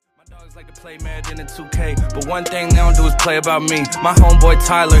Niggas like to play Madden in 2K, but one thing they don't do is play about me. My homeboy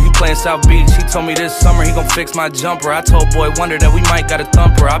Tyler, he playing South Beach. He told me this summer he gon' fix my jumper. I told Boy Wonder that we might got a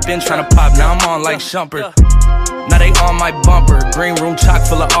thumper. I've been trying to pop, now I'm on like Shumper. Now they on my bumper. Green room chock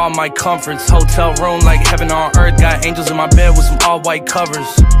full of all my comforts. Hotel room like heaven on earth. Got angels in my bed with some all white covers.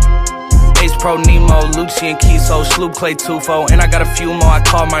 Ace Pro Nemo, Lucci and Kiso, Sloop Clay Tufo, and I got a few more I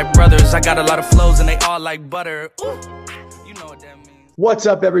call my brothers. I got a lot of flows and they all like butter. Ooh, you know what that means. What's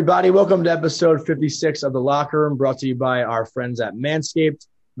up, everybody? Welcome to episode 56 of The Locker Room, brought to you by our friends at Manscaped.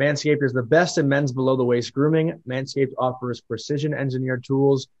 Manscaped is the best in men's below-the-waist grooming. Manscaped offers precision-engineered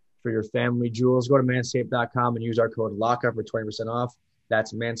tools for your family jewels. Go to manscaped.com and use our code LOCKUP for 20% off.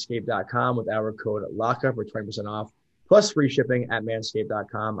 That's manscaped.com with our code LOCKUP for 20% off. Plus free shipping at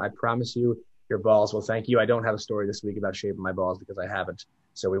manscaped.com. I promise you, your balls will thank you. I don't have a story this week about shaving my balls because I haven't,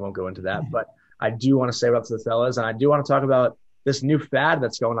 so we won't go into that. But I do want to say what up to the fellas, and I do want to talk about this new fad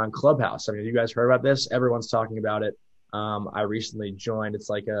that's going on Clubhouse. I mean, have you guys heard about this? Everyone's talking about it. I recently joined. It's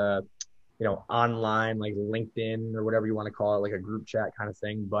like a, online, like LinkedIn or whatever you want to call it, like a group chat kind of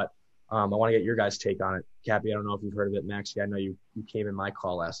thing. But I want to get your guys' take on it. Cappy, I don't know if you've heard of it. Maxie, I know you came in my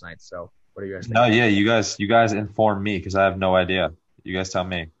call last night, so. What are you guys thinking? No, yeah, you guys inform me because I have no idea. You guys tell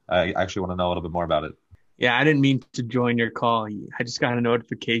me. I actually want to know a little bit more about it. Yeah, I didn't mean to join your call. I just got a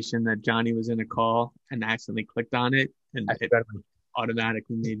notification that Johnny was in a call and accidentally clicked on it, and it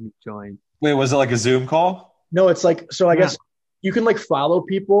automatically made me join. Wait, was it like a Zoom call? No, it's like, so I guess you can like follow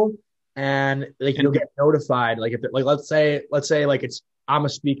people and like you'll get notified. Like if it, like let's say like I'm a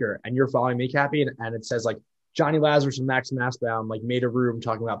speaker and you're following me, Cappy, and it says like Johnny Lazarus and Max Massbaum like made a room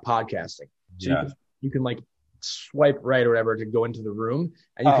talking about podcasting. So yeah. you can like swipe right or whatever to go into the room,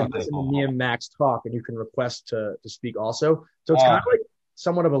 and you can listen to me and Max talk, and you can request to speak also. So it's kind of like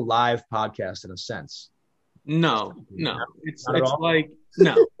somewhat of a live podcast in a sense. No, it's like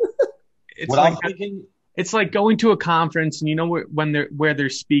it's like going to a conference, and where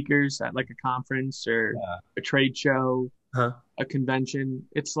there's speakers at like a conference or a trade show. A convention.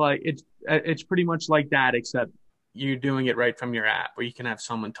 It's like it's pretty much like that, except you're doing it right from your app, where you can have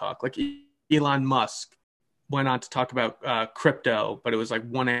someone talk. Like Elon Musk went on to talk about crypto, but it was like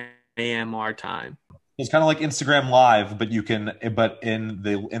 1 a.m. our time. It's kind of like Instagram Live, but in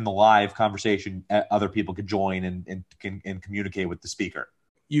the live conversation, other people could join and communicate with the speaker.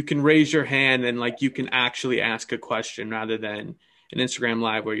 You can raise your hand and like you can actually ask a question rather than an Instagram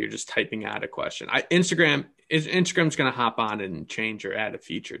Live where you're just typing out a question. Instagram's going to hop on and change or add a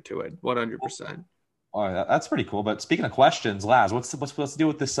feature to it. 100%. Oh, that's pretty cool. But speaking of questions, Laz, what's supposed to do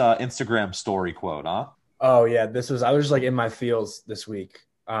with this Instagram story quote, huh? Oh yeah, I was just like in my feels this week.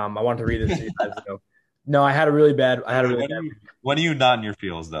 I wanted to read this to you guys. No, I had a really bad. When are you not in your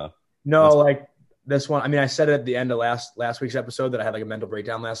feels though? No, like this one. I mean, I said it at the end of last week's episode that I had like a mental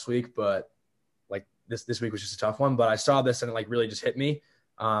breakdown last week, but like this week was just a tough one. But I saw this and it like really just hit me.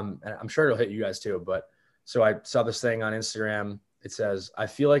 And I'm sure it'll hit you guys too. But so I saw this thing on Instagram. It says, I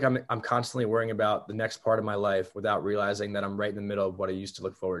feel like I'm constantly worrying about the next part of my life without realizing that I'm right in the middle of what I used to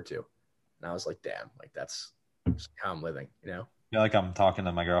look forward to. And I was like, damn, like that's just how I'm living, I feel like I'm talking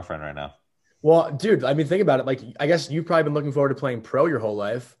to my girlfriend right now. Well, dude, I mean, think about it. Like, I guess you've probably been looking forward to playing pro your whole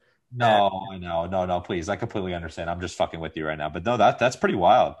life. No, please. I completely understand. I'm just fucking with you right now. But no, that's pretty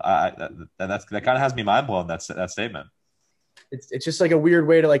wild. That kind of has me mind blown, that statement. It's just like a weird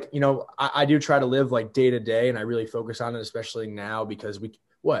way to like, I do try to live like day to day, and I really focus on it, especially now because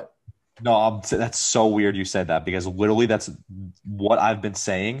what? No, that's so weird you said that, because literally that's what I've been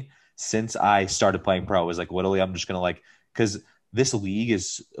saying since I started playing pro. Is like literally I'm just gonna like, because this league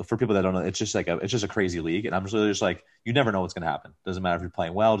is, for people that don't know, it's just a crazy league, and I'm just really just like, you never know what's gonna happen. Doesn't matter if you're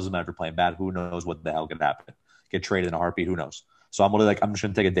playing well, doesn't matter if you're playing bad. Who knows what the hell could happen? Get traded in a heartbeat. Who knows? So I'm literally like, I'm just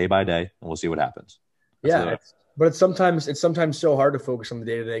gonna take it day by day, and we'll see what happens. But it's sometimes so hard to focus on the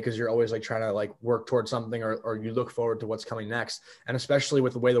day to day because you're always like trying to like work towards something or you look forward to what's coming next. And especially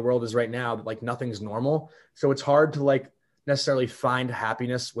with the way the world is right now, like nothing's normal. So it's hard to like necessarily find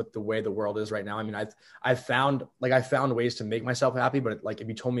happiness with the way the world is right now. I mean, I found ways to make myself happy, but like if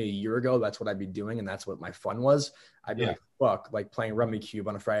you told me a year ago that's what I'd be doing and that's what my fun was, I'd be like, fuck, like playing Rummy Cube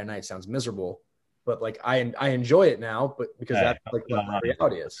on a Friday night sounds miserable. But like I enjoy it now, but because that's like what the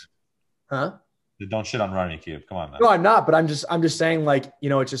reality is. Huh? Don't shit on Rummy Cube. Come on, man. No, I'm not. But I'm just saying, like,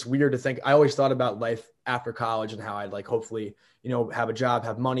 it's just weird to think. I always thought about life after college and how I'd like hopefully, have a job,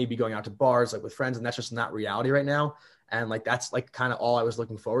 have money, be going out to bars like with friends, and that's just not reality right now. And like that's like kind of all I was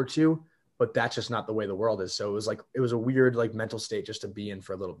looking forward to, but that's just not the way the world is. So it was a weird like mental state just to be in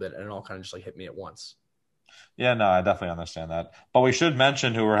for a little bit, and it all kind of just like hit me at once. Yeah, no, I definitely understand that. But we should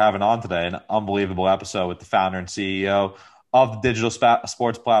mention who we're having on today. An unbelievable episode with the founder and CEO of the digital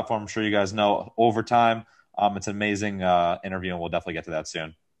sports platform. I'm sure you guys know Overtime. It's an amazing interview, and we'll definitely get to that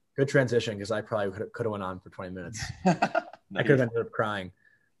soon. Good transition, because I probably could have went on for 20 minutes. No, I could have ended up crying.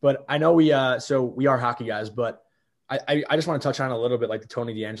 But I know we are hockey guys, but I just want to touch on a little bit like the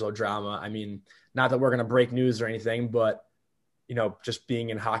Tony Deangelo drama. I mean, not that we're going to break news or anything, but, just being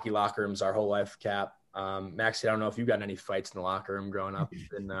in hockey locker rooms our whole life, Cap. Maxie, I don't know if you got any fights in the locker room growing up.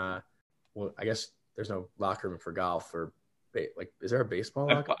 And, I guess there's no locker room for golf or is there a baseball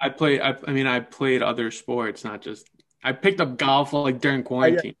locker? I played other sports, not just – I picked up golf during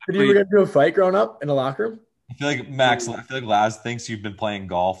quarantine. Did you ever get into a fight growing up in a locker room? I feel like Laz thinks you've been playing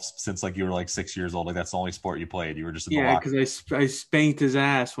golf since you were 6 years old. That's the only sport you played. You were just in the locker room. Because I spanked his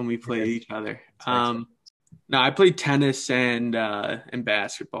ass when we played each other. No, I played tennis and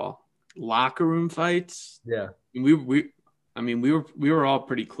basketball. Locker room fights. Yeah, we were all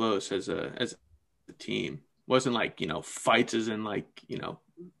pretty close as a team. Wasn't fights as in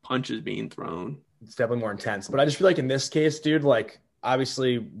punches being thrown. It's definitely more intense. But I just feel like in this case, dude,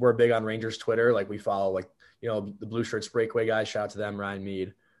 obviously we're big on Rangers Twitter. We follow the Blue Shirts Breakaway guys. Shout out to them, Ryan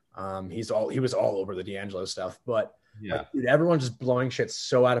Mead. He was all over the Deangelo stuff. But yeah, dude, everyone's just blowing shit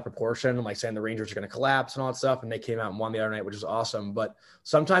so out of proportion and saying the Rangers are going to collapse and all that stuff. And they came out and won the other night, which is awesome. But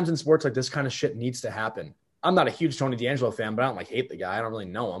sometimes in sports this kind of shit needs to happen. I'm not a huge Tony Deangelo fan, but I don't hate the guy. I don't really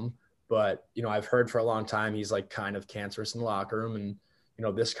know him. But, I've heard for a long time he's kind of cancerous in the locker room, and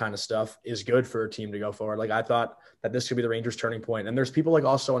this kind of stuff is good for a team to go forward. I thought that this could be the Rangers' turning point. And there's people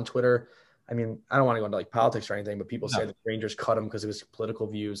also on Twitter. I mean, I don't want to go into politics or anything, but people say the Rangers cut him because of his political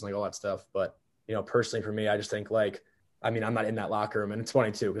views and all that stuff. But, personally for me, I just think I'm not in that locker room. And it's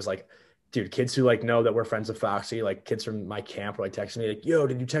funny too, because dude, kids who know that we're friends with Foxy, kids from my camp were texting me yo,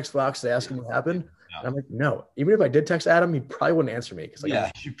 did you text Fox to ask him what happened? No. And I'm no. Even if I did text Adam, he probably wouldn't answer me. Cause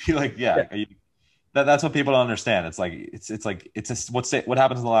you'd be that's what people don't understand. It's what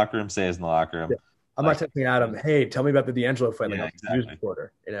happens in the locker room stays in the locker room. Yeah. I'm not texting Adam, hey, tell me about the Deangelo fight. Exactly. News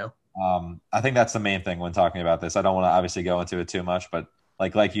reporter, I think that's the main thing when talking about this. I don't want to obviously go into it too much, but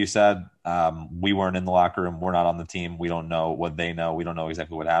like you said, we weren't in the locker room. We're not on the team. We don't know what they know. We don't know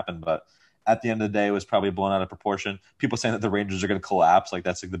exactly what happened, but at the end of the day, it was probably blown out of proportion. People saying that the Rangers are going to collapse,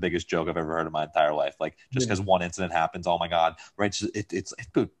 that's the biggest joke I've ever heard in my entire life. Just because one incident happens, oh my God, right? It's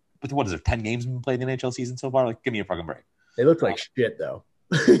what is it? 10 games been played in the NHL season so far? Give me a fucking break. They look like shit though.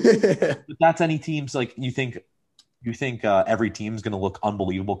 But that's any teams. You think every team's going to look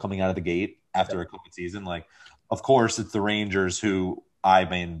unbelievable coming out of the gate after a COVID season? Of course, it's the Rangers who.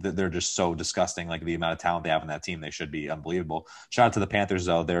 They're just so disgusting. The amount of talent they have in that team, they should be unbelievable. Shout out to the Panthers,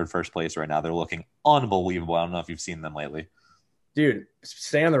 though. They're in first place right now. They're looking unbelievable. I don't know if you've seen them lately. Dude,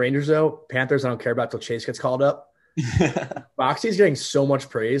 stay on the Rangers, though. Panthers, I don't care about till Chase gets called up. Foxy's getting so much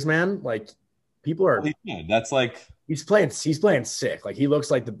praise, man. People are. That's he's playing sick. He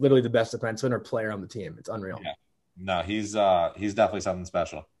looks like literally the best defenseman or player on the team. It's unreal. Yeah. No, he's definitely something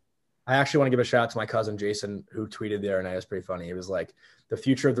special. I actually want to give a shout out to my cousin Jason, who tweeted the other night. It was pretty funny. He was the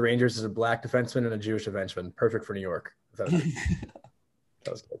future of the Rangers is a black defenseman and a Jewish defenseman. Perfect for New York. That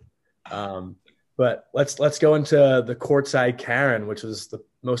was good. But let's go into the courtside Karen, which was the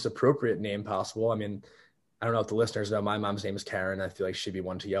most appropriate name possible. I mean, I don't know if the listeners know my mom's name is Karen. I feel like she'd be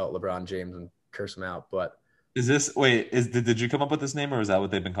one to yell at LeBron James and curse him out. But did you come up with this name, or is that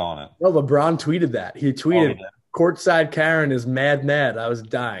what they've been calling it? Well, LeBron tweeted that. He tweeted. Courtside Karen is mad. I was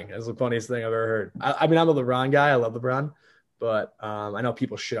dying. That's the funniest thing I've ever heard. I mean, I'm a LeBron guy. I love LeBron. But I know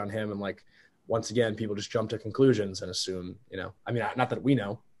people shit on him. And, once again, people just jump to conclusions and assume, I mean, not that we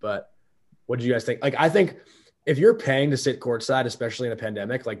know. But what do you guys think? I think if you're paying to sit courtside, especially in a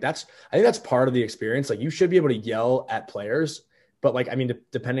pandemic, I think that's part of the experience. You should be able to yell at players. But, I mean,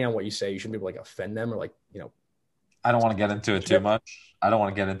 depending on what you say, you shouldn't be able to, offend them or, I don't want to get into it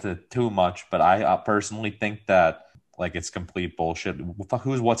too much. But I personally think that it's complete bullshit.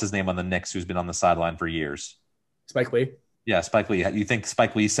 What's his name on the Knicks who's been on the sideline for years? Spike Lee. Yeah, Spike Lee. You think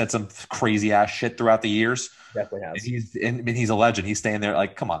Spike Lee said some crazy ass shit throughout the years? Definitely has. And he's a legend. He's staying there.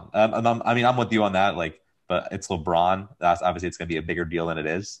 Come on. I'm with you on that. But it's LeBron. That's obviously it's going to be a bigger deal than it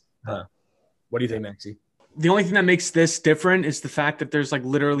is. Huh. What do you think, Maxie? The only thing that makes this different is the fact that there's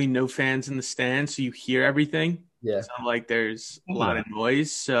literally no fans in the stands, so you hear everything. Yeah. It's not like there's a lot of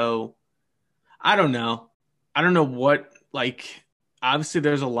noise. So I don't know. I don't know what, obviously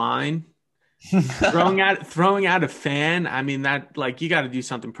there's a line. throwing out a fan. I mean, that, you got to do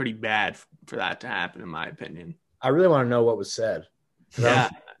something pretty bad for that to happen, in my opinion. I really want to know what was said. Yeah.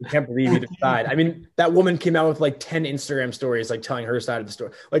 You can't believe either side. I mean, that woman came out with like 10 Instagram stories, like telling her side of the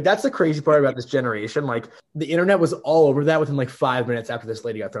story. Like, that's the crazy part about this generation. Like, the internet was all over that within like 5 minutes after this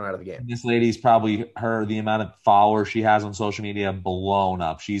lady got thrown out of the game. This lady's probably the amount of followers she has on social media blown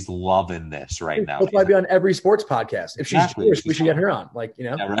up. She's loving this right now. She'll probably be on every sports podcast. If she's Jewish, we should get her on. Like, you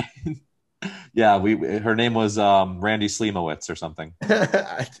know? Yeah, right. Yeah, her name was Randy Slimowitz or something.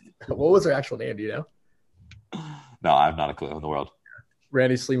 What was her actual name? Do you know? No, I have not a clue in the world.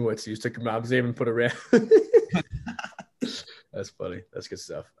 Randy Slimowitz used to come out. They even put a Randy. That's funny. That's good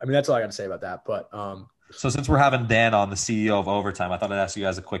stuff. I mean, that's all I got to say about that. But so since we're having Dan on, the CEO of Overtime, I thought I'd ask you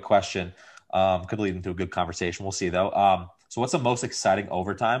guys a quick question. Could lead into a good conversation. We'll see, though. So what's the most exciting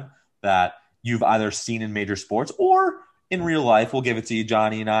overtime that you've either seen in major sports or in real life? We'll give it to you,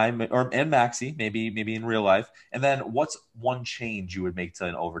 Johnny and I, and Maxie, maybe in real life. And then what's one change you would make to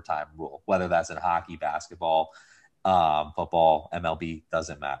an overtime rule, whether that's in hockey, basketball, football, MLB,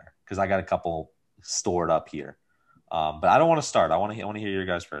 doesn't matter. Because I got a couple stored up here. But I don't want to start. I want to hear your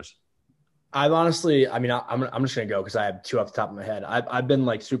guys first. I've honestly, I mean, I'm just gonna go because I have two off the top of my head. I've been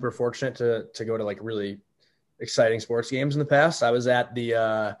like super fortunate to go to like really exciting sports games in the past. I was at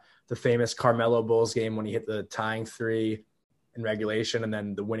the famous Carmelo Bulls game when he hit the tying three in regulation and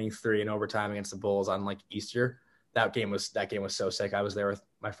then the winning three in overtime against the Bulls on like Easter. That game was so sick. I was there with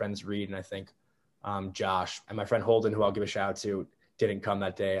my friends Reed and I think Josh, and my friend Holden, who I'll give a shout out to, didn't come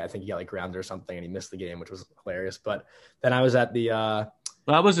that day. I think he got like grounded or something and he missed the game, which was hilarious. But then I was at the well,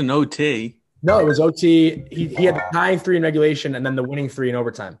 that was an OT. No, it was OT. He had the tying three in regulation and then the winning three in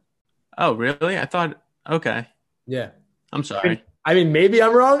overtime. Oh, really? I thought, okay. Yeah. I'm sorry. I mean, maybe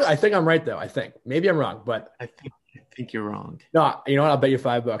I'm wrong. I think I'm right though. Maybe I'm wrong, but I think you're wrong. No, you know what? I'll bet you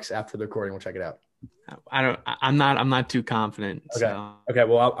 $5 after the recording. We'll check it out. I'm not too confident. Okay. So. Okay.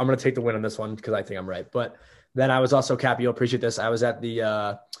 Well, I'm going to take the win on this one because I think I'm right. But then I was also, Cap, you'll appreciate this. I was at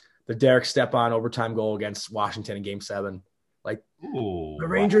the Derek Stepan overtime goal against Washington in Game 7. Like, ooh, the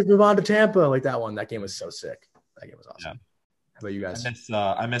Rangers move on to Tampa. Like that one. That game was so sick. That game was awesome. Yeah. How about you guys?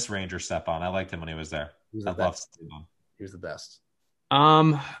 I miss Ranger Stepan. I liked him when he was there. He was the best.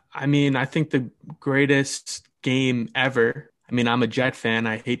 I mean, I think the greatest game ever. I mean, I'm a Jet fan.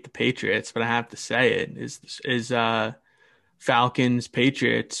 I hate the Patriots, but I have to say it is Falcons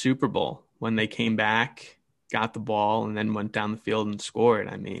Patriots Super Bowl when they came back, got the ball, and then went down the field and scored.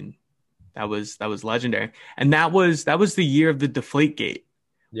 I mean, that was legendary. And that was the year of the Deflategate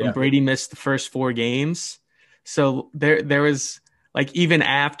when Brady missed the first 4 games. So there was like, even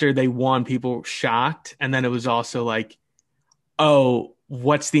after they won, people were shocked. And then it was also like, oh,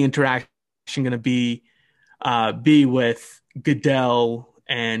 what's the interaction going to be with Goodell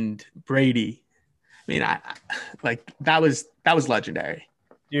and Brady? I mean, I like that was legendary.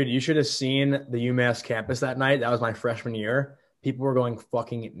 Dude, you should have seen the UMass campus that night. That was my freshman year. People were going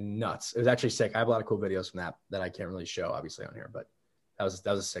fucking nuts. It was actually sick. I have a lot of cool videos from that I can't really show, obviously, on here, but that was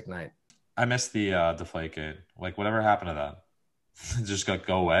a sick night. I missed the Deflategate. Like, whatever happened to that? Just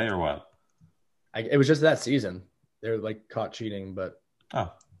go away or what? It was just that season. They were like caught cheating, but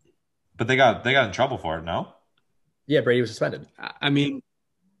they got in trouble for it. No. Yeah, Brady was suspended. I mean,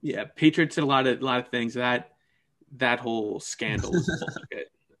 yeah, Patriots did a lot of things. That whole scandal was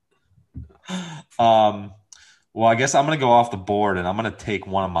bullshit. Well, I guess I'm gonna go off the board and I'm gonna take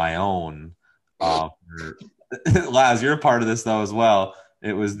one of my own. Laz, you're a part of this though as well.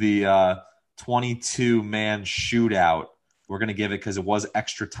 It was the 22-man shootout. We're going to give it because it was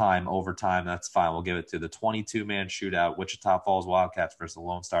extra time, overtime. That's fine. We'll give it to the 22-man shootout, Wichita Falls Wildcats versus the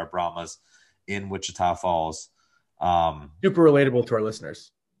Lone Star Brahmas in Wichita Falls. Super relatable to our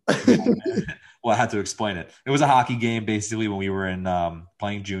listeners. Well, I had to explain it. It was a hockey game basically when we were in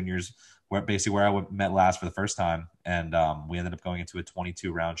playing juniors, where I met last for the first time. And we ended up going into a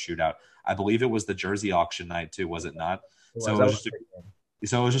 22-round shootout. I believe it was the jersey auction night too, was it not? So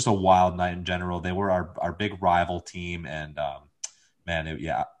it was just a wild night in general. They were our big rival team, and man,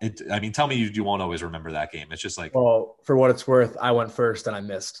 I mean, tell me you won't always remember that game. It's just like, well, for what it's worth, I went first and I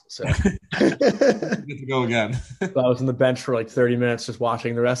missed, so get to go again. So I was on the bench for like 30 minutes just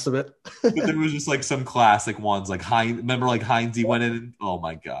watching the rest of it. But there was just like some classic ones, like remember like Heinze went in. Oh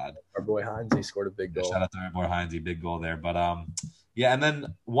my god, our boy Heinze scored a big goal. Shout out to our boy Heinze, big goal there. But yeah, and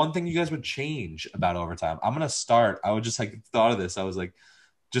then one thing you guys would change about overtime. I'm gonna start. I would just like thought of this. I was like,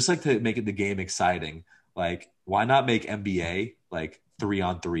 just like to make it the game exciting. Like, why not make NBA like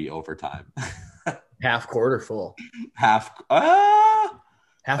 3-on-3 overtime? Half court or full? Half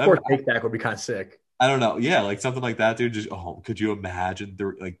court take back would be kind of sick. I don't know. Yeah, like something like that, dude. Just could you imagine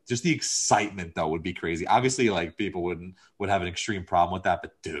just the excitement though would be crazy. Obviously, like people would have an extreme problem with that,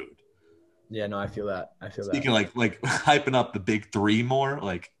 but dude, Yeah, no, I feel that. Speaking like hyping up the big three more,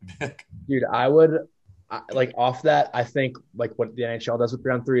 like dude, like off that. I think like what the NHL does with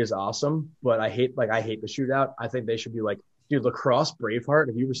 3-on-3 is awesome, but I hate the shootout. I think they should be like, dude, lacrosse Braveheart.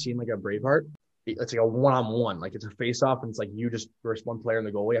 Have you ever seen like a Braveheart? It's like a one-on-one, like it's a face-off, and it's like you just versus one player in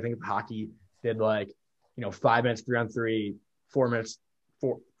the goalie. I think hockey did like 5 minutes 3-on-3, 4 minutes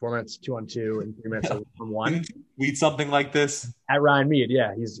 4 minutes 2-on-2, and 3 minutes from one. Tweet something like this at Ryan Mead.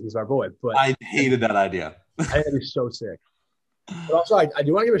 Yeah, he's our boy. But I hated that idea. I think that'd be so sick. But also, I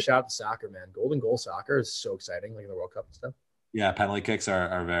do want to give a shout out to soccer, man. Golden goal soccer is so exciting, like in the World Cup and stuff. Yeah, penalty kicks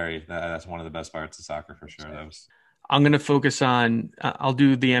are that's one of the best parts of soccer for sure. I'm going to focus on, I'll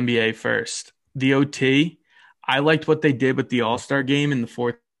do the NBA first. The OT, I liked what they did with the All-Star game in the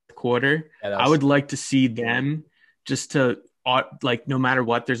fourth quarter. Yeah, I would like to see them just to, like, no matter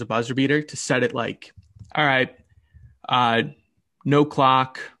what, there's a buzzer beater to set it like, all right, no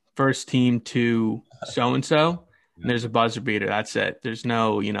clock, first team to so-and-so. And there's a buzzer beater. That's it. There's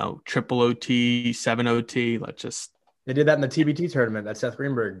no, triple OT, 7 OT. They did that in the TBT tournament that Seth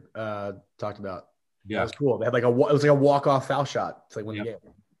Greenberg talked about. Yeah, that was cool. They had it was like a walk-off foul shot to like win the game.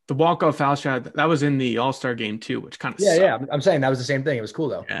 The walk-off foul shot, that was in the All-Star game too, which kind of sucked. Yeah. I'm saying that was the same thing. It was cool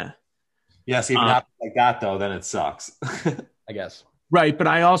though. Yeah. Yeah. See, if it happens like that though, then it sucks. I guess. Right, but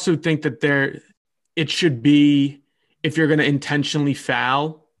I also think that it should be, if you're going to intentionally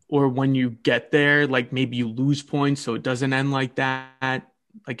foul, or when you get there, like maybe you lose points, so it doesn't end like that.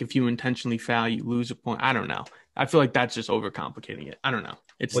 Like if you intentionally foul, you lose a point. I don't know. I feel like that's just overcomplicating it. I don't know.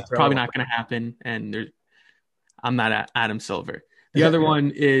 It's probably not going to happen, and I'm not Adam Silver. The other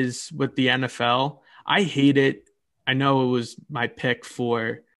one is with the NFL. I hate it. I know it was my pick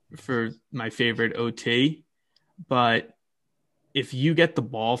for my favorite OT, but if you get the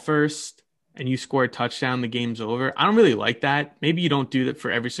ball first and you score a touchdown, the game's over. I don't really like that. Maybe you don't do that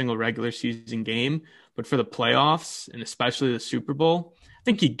for every single regular season game, but for the playoffs and especially the Super Bowl, I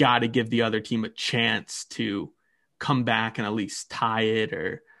think you got to give the other team a chance to come back and at least tie it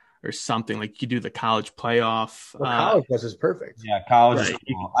or something, like you do the college playoff. Well, college is perfect. Yeah, college is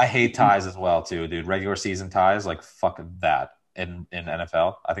cool. I hate ties as well too, dude. Regular season ties, like fuck that in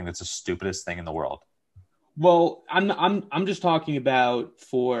NFL. I think that's the stupidest thing in the world. Well, I'm just talking about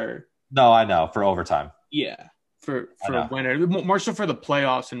for. No, I know, for overtime. Yeah, for winner, more so for the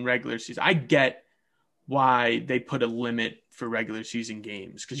playoffs and regular season. I get why they put a limit for regular season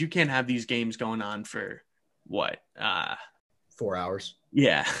games, because you can't have these games going on for what 4 hours.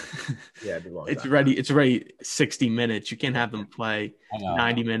 Yeah, yeah, it'd be long it's already 60 minutes. You can't have them play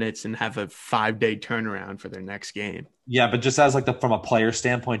 90 minutes and have a 5-day turnaround for their next game. Yeah, but just as like from a player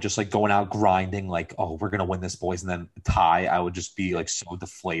standpoint, just like going out grinding, like, oh, we're gonna win this, boys, and then tie, I would just be like so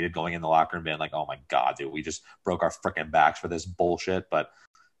deflated going in the locker room, being like, oh my god, dude, we just broke our freaking backs for this bullshit. But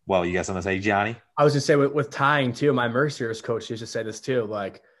well, you guys want to say, Johnny? I was just say with tying too. My Mercier's coach used to say this too.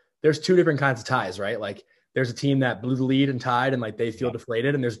 Like, there's two different kinds of ties, right? Like, there's a team that blew the lead and tied and like they feel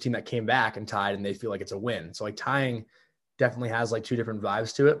deflated, and there's a team that came back and tied and they feel like it's a win. So like tying definitely has like two different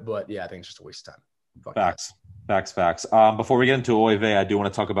vibes to it, but yeah, I think it's just a waste of time. Facts. Before we get into Oy vey, I do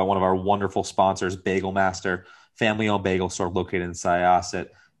want to talk about one of our wonderful sponsors, Bagel Master, family-owned bagel store located in Syosset.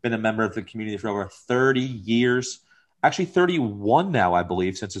 Been a member of the community for over 30 years, actually 31 now, I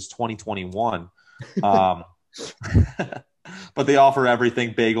believe, since it's 2021. But they offer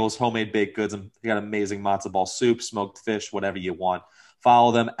everything: bagels, homemade baked goods, and they got amazing matzo ball soup, smoked fish, whatever you want.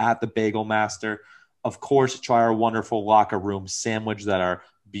 Follow them at the Bagel Master. Of course, try our wonderful Locker Room sandwich that our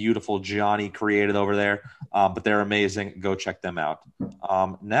beautiful Johnny created over there. But they're amazing. Go check them out.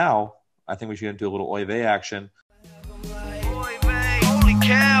 Now, I think we should get into a little Oy vey action. Oy vey, holy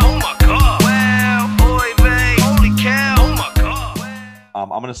cow, oh my god. Wow, oy vey, holy cow, oh my god. I'm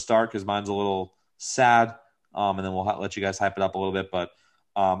going to start because mine's a little sad. And then we'll let you guys hype it up a little bit. But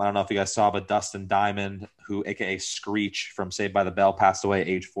I don't know if you guys saw, but Dustin Diamond, who AKA Screech from Saved by the Bell, passed away at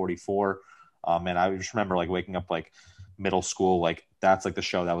age 44. And I just remember like waking up like middle school, like that's like the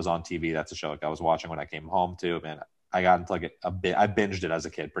show that was on TV. That's a show like I was watching when I came home too. Man, I got into like a bit. I binged it as a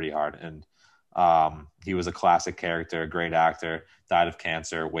kid pretty hard. And he was a classic character, a great actor, died of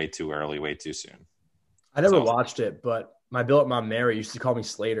cancer way too early, way too soon. I never watched it, but my billet mom Mary used to call me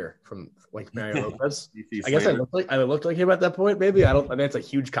Slater from like Mary Lopez. I guess I looked like him at that point. Maybe I mean, it's a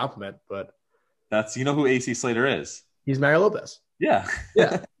huge compliment, but that's who AC Slater is. He's Mary Lopez. Yeah.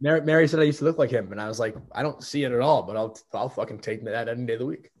 Yeah. Mary said I used to look like him, and I was like, I don't see it at all, but I'll fucking take that any day of the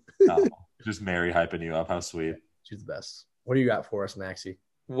week. Oh, just Mary hyping you up. How sweet. She's the best. What do you got for us, Maxie?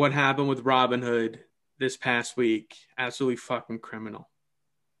 What happened with Robinhood this past week? Absolutely fucking criminal.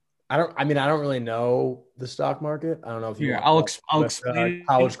 I don't really know the stock market. I don't know if you I'll explain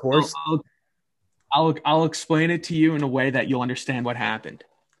college course. I'll explain it to you in a way that you'll understand what happened.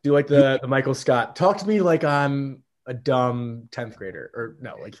 Do like the Michael Scott. Talk to me like I'm a dumb 10th grader, or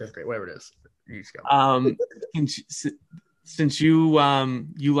no, like 5th grade, whatever it is. You just go. Since you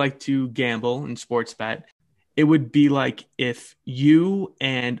like to gamble and sports bet, it would be like if you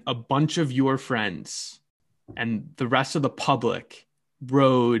and a bunch of your friends and the rest of the public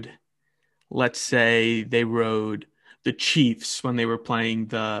rode, let's say they rode the Chiefs when they were playing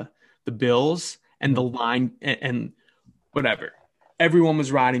the Bills, and the line and whatever. Everyone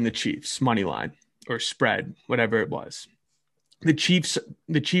was riding the Chiefs money line or spread, whatever it was. The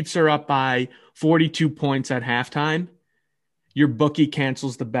Chiefs are up by 42 points at halftime. Your bookie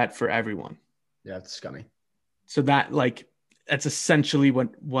cancels the bet for everyone. Yeah, it's scummy. So that's essentially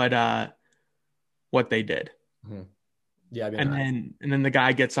what they did. Mm-hmm. Yeah, and then the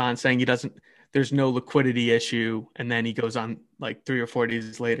guy gets on saying there's no liquidity issue, and then he goes on like 3 or 4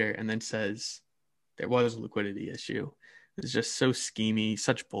 days later and then says there was a liquidity issue. It's just so schemy,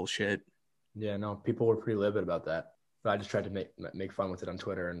 such bullshit. Yeah, no, people were pretty livid about that. But I just tried to make fun with it on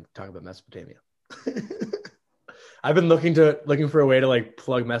Twitter and talk about Mesopotamia. I've been looking for a way to like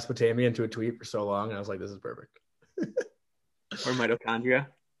plug Mesopotamia into a tweet for so long, and I was like, this is perfect. Or mitochondria.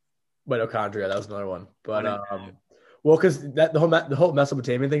 Mitochondria, that was another one. But well, because the whole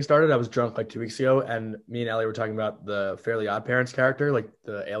Mesopotamian thing started. I was drunk like 2 weeks ago, and me and Ellie were talking about the Fairly Odd Parents character, like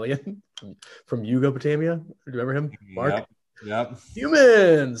the alien from Yugopotamia. Do you remember him, Mark? Yep.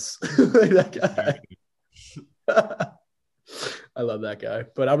 Humans, like that guy. I love that guy.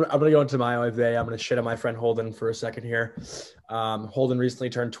 But I'm gonna go into my life today. I'm gonna shit on my friend Holden for a second here. Holden recently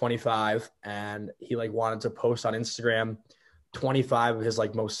turned 25, and he like wanted to post on Instagram 25 of his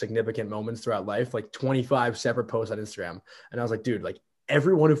like most significant moments throughout life, like 25 separate posts on Instagram. And I was like, dude, like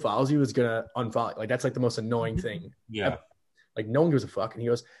everyone who follows you is gonna unfollow. Like that's like the most annoying thing. Yeah. Ever. Like no one gives a fuck. And he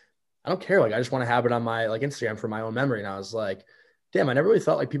goes, I don't care. Like I just want to have it on my like Instagram for my own memory. And I was like, damn, I never really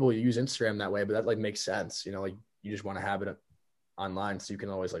thought like people use Instagram that way, but that like makes sense. You know, like you just want to have it online so you can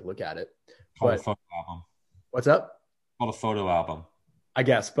always like look at it. Called a photo album. What's up? Called a photo album. I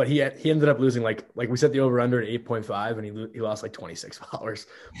guess, but he ended up losing like we set the over under at 8.5, and he lost like 26 followers.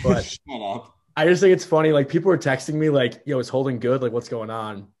 But shut up. I just think it's funny. Like people were texting me like, "Yo, is Holden good? Like, what's going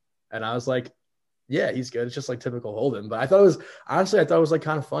on?" And I was like, "Yeah, he's good. It's just like typical Holden." But I thought it was like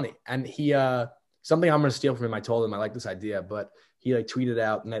kind of funny. And he something I'm gonna steal from him. I told him I like this idea, but he like tweeted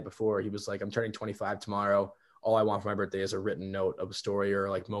out the night before. He was like, "I'm turning 25 tomorrow. All I want for my birthday is a written note of a story or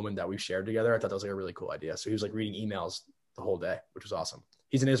like moment that we've shared together." I thought that was like a really cool idea. So he was like reading emails the whole day, which was awesome.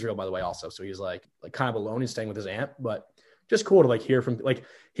 He's in Israel, by the way, also. So he's like kind of alone. He's staying with his aunt, but just cool to like hear from, like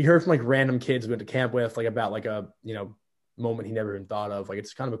he heard from like random kids we went to camp with, like about like a, you know, moment he never even thought of. Like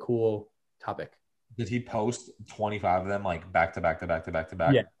it's kind of a cool topic. Did he post 25 of them like back to back to back to back to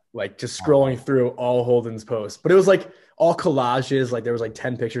back? Yeah. Like just scrolling through all Holden's posts, but it was like all collages. Like there was like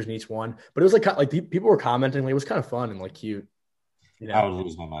 10 pictures in each one, but it was like people were commenting. Like it was kind of fun and like cute. You know? I would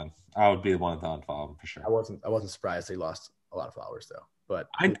lose my mind. I would be the one to unfollow him for sure. I wasn't surprised he lost a lot of followers though. But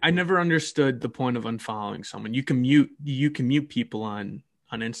I never understood the point of unfollowing someone. You can mute people on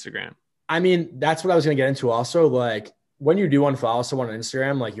Instagram. I mean, that's what I was gonna get into also. Like when you do unfollow someone on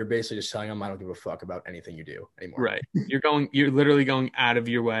Instagram, like you're basically just telling them I don't give a fuck about anything you do anymore. Right. You're literally going out of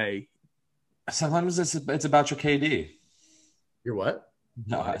your way. Sometimes it's about your KD. Your what?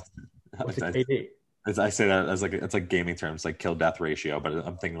 No, what's a KD? I say that as like it's like gaming terms, like kill death ratio, but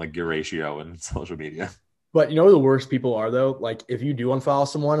I'm thinking like your ratio in social media. But you know who the worst people are though? Like if you do unfollow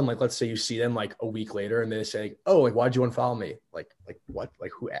someone and like let's say you see them like a week later and they say, "Oh, like why'd you unfollow me?" Like what?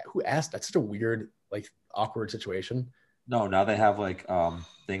 Like who asked? That's such a weird, like awkward situation. No, now they have like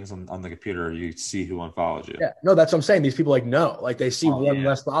things on the computer. You see who unfollowed you. Yeah, no, that's what I'm saying. These people like know, like they see one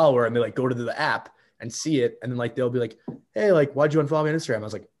less follower and they like go to the app and see it, and then like they'll be like, "Hey, like why'd you unfollow me on Instagram?" I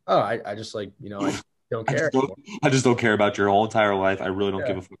was like, "Oh, I just like you know I just don't care. I just don't care about your whole entire life. I really don't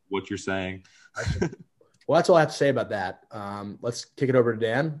give a fuck what you're saying." Well, that's all I have to say about that. Let's kick it over to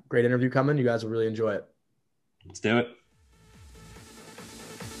Dan. Great interview coming. You guys will really enjoy it. Let's do it.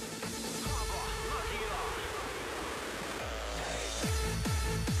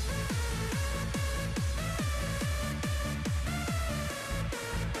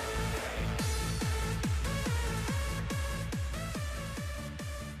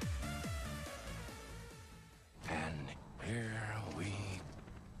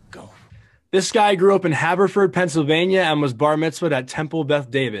 This guy grew up in Haverford, Pennsylvania, and was bar mitzvahed at Temple Beth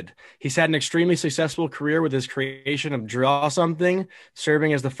David. He's had an extremely successful career with his creation of Draw Something,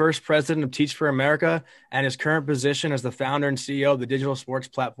 serving as the first president of Teach for America, and his current position as the founder and CEO of the digital sports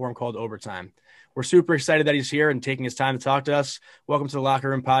platform called Overtime. We're super excited that he's here and taking his time to talk to us. Welcome to the Locker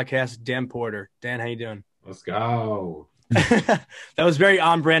Room Podcast, Dan Porter. Dan, how you doing? Let's go. That was very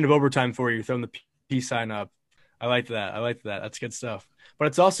on brand of overtime for you, throwing the peace sign up. I like that. That's good stuff.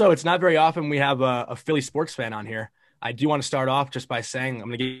 But it's not very often we have a Philly sports fan on here. I do want to start off just by saying I'm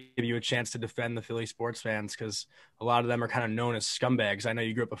going to give you a chance to defend the Philly sports fans because a lot of them are kind of known as scumbags. I know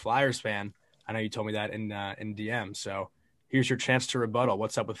you grew up a Flyers fan. I know you told me that in DM. So here's your chance to rebuttal.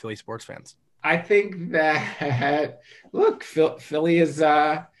 What's up with Philly sports fans? I think that, look, Philly is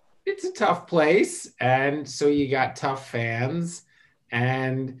it's a tough place. And so you got tough fans.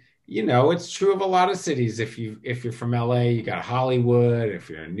 And, it's true of a lot of cities. If you're from LA, you got Hollywood. If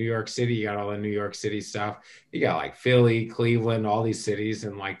you're in New York City, you got all the New York City stuff. You got like Philly, Cleveland, all these cities.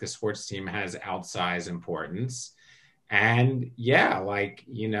 And like the sports team has outsized importance. And yeah, like,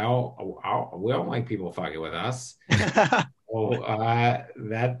 we don't like people fucking with us. That's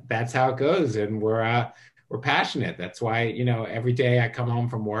how it goes. And we're passionate. That's why, every day I come home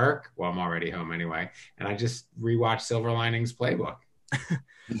from work. Well, I'm already home anyway. And I just rewatch Silver Linings Playbook.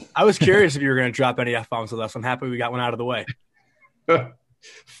 I was curious if you were going to drop any F-bombs with us. I'm happy we got one out of the way.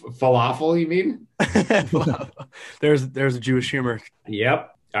 Falafel, you mean? There's a Jewish humor.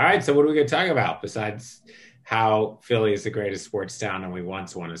 Yep. All right. So what are we going to talk about besides how Philly is the greatest sports town and we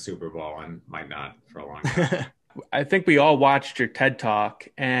once won a Super Bowl and might not for a long time? I think we all watched your TED Talk.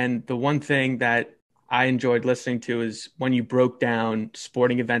 And the one thing that I enjoyed listening to is when you broke down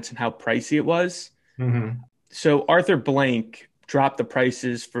sporting events and how pricey it was. Mm-hmm. So Arthur Blank dropped the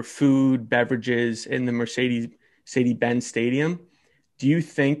prices for food, beverages in the Mercedes-Benz Stadium. Do you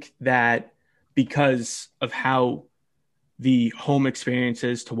think that because of how the home experience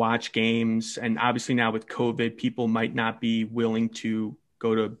is to watch games, and obviously now with COVID, people might not be willing to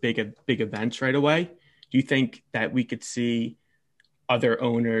go to big events right away? Do you think that we could see other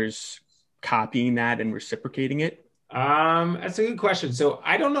owners copying that and reciprocating it? That's a good question. So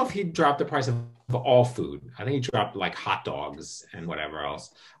I don't know if he dropped the price of all food. I think he dropped like hot dogs and whatever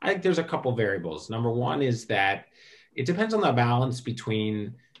else. I think there's a couple variables. Number one is that it depends on the balance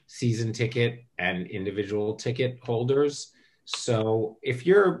between season ticket and individual ticket holders. So if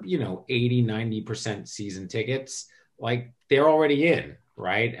you're, 80, 90% season tickets, like they're already in,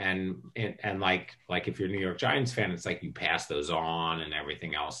 right? And like if you're a New York Giants fan, it's like you pass those on and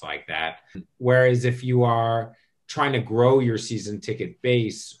everything else like that. Whereas if you are trying to grow your season ticket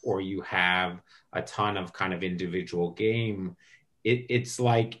base or you have a ton of kind of individual game, it's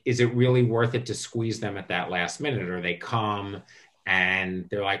like, is it really worth it to squeeze them at that last minute? Or they come and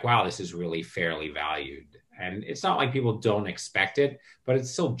they're like, wow, this is really fairly valued. And it's not like people don't expect it, but it's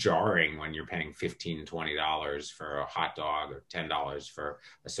still jarring when you're paying $15, $20 for a hot dog or $10 for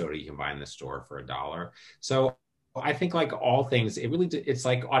a soda you can buy in the store for $1. So I think like all things, it's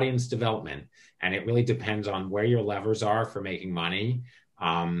like audience development, and it really depends on where your levers are for making money.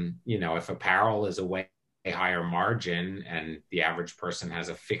 If apparel is a way higher margin and the average person has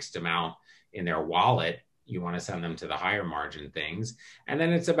a fixed amount in their wallet, you want to send them to the higher margin things. And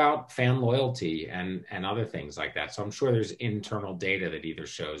then it's about fan loyalty and other things like that. So I'm sure there's internal data that either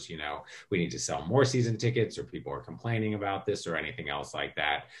shows, we need to sell more season tickets or people are complaining about this or anything else like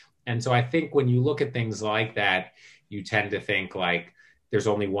that. And so I think when you look at things like that, you tend to think like there's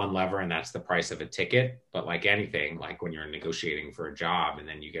only one lever and that's the price of a ticket. But like anything, like when you're negotiating for a job and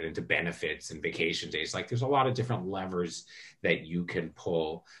then you get into benefits and vacation days, like there's a lot of different levers that you can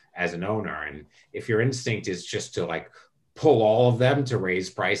pull as an owner. And if your instinct is just to like pull all of them to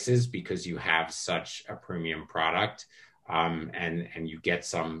raise prices because you have such a premium product, and you get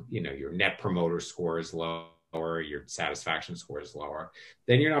some, your net promoter score is low, or your satisfaction score is lower,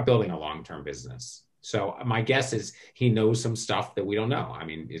 then you're not building a long-term business. So my guess is he knows some stuff that we don't know. I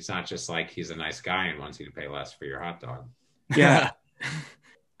mean, it's not just like he's a nice guy and wants you to pay less for your hot dog. Yeah.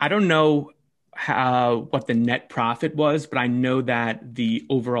 I don't know what the net profit was, but I know that the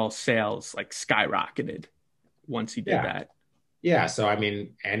overall sales like skyrocketed once he did that. Yeah. So, I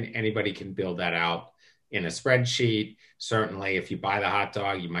mean, and anybody can build that out in a spreadsheet. Certainly, if you buy the hot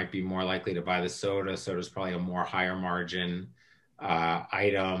dog, you might be more likely to buy the soda. Soda's probably a more higher margin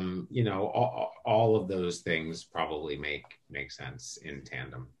item. All of those things probably make sense in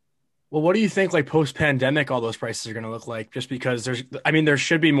tandem. Well, what do you think, like post-pandemic, all those prices are going to look like? Just because there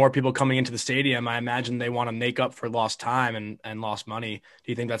should be more people coming into the stadium. I imagine they want to make up for lost time and lost money.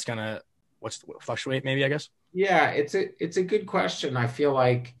 Do you think that's going to fluctuate? Maybe, I guess. Yeah, it's a good question. I feel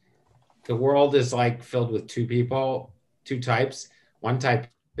like the world is like filled with two types. One type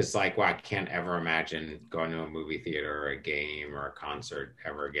It's like, well, I can't ever imagine going to a movie theater or a game or a concert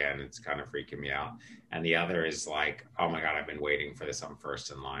ever again. It's kind of freaking me out. And the other is like, oh my God, I've been waiting for this. I'm first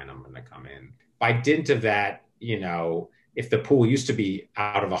in line. I'm going to come in. By dint of that, if the pool used to be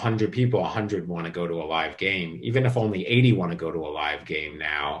out of 100 people, 100 want to go to a live game. Even if only 80 want to go to a live game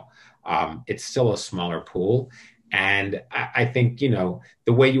now, it's still a smaller pool. And I think, the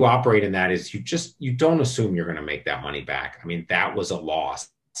way you operate in that is you don't assume you're going to make that money back. I mean, that was a loss.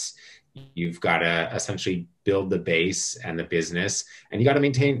 You've got to essentially build the base and the business, and you got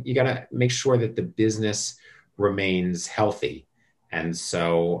to make sure that the business remains healthy. And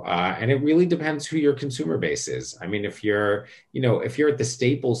so, and it really depends who your consumer base is. I mean, if you're at the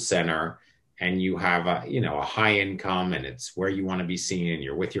Staples Center and you have a high income and it's where you want to be seen and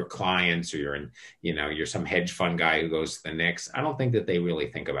you're with your clients, or you're some hedge fund guy who goes to the Knicks, I don't think that they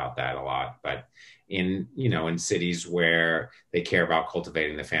really think about that a lot. But in cities where they care about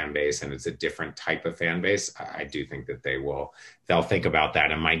cultivating the fan base and it's a different type of fan base, I do think that they'll think about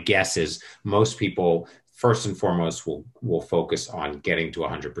that. And my guess is most people first and foremost will focus on getting to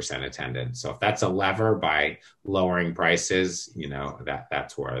 100% attendance. So if that's a lever by lowering prices,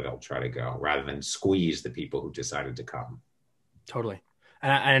 that's where they'll try to go, rather than squeeze the people who decided to come. Totally.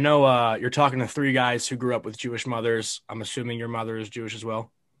 And I know you're talking to three guys who grew up with Jewish mothers. I'm assuming your mother is Jewish as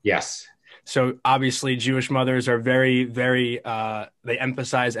well. Yes. So obviously Jewish mothers are very, very, they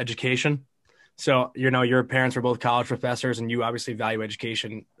emphasize education. So, your parents were both college professors and you obviously value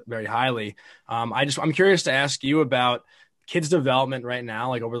education very highly. I'm curious to ask you about kids' development right now,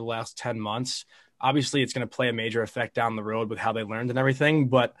 like over the last 10 months. Obviously it's going to play a major effect down the road with how they learned and everything,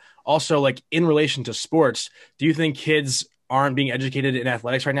 but also like in relation to sports, do you think kids aren't being educated in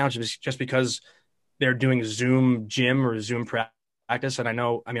athletics right now just because they're doing Zoom gym or Zoom practice? And I'm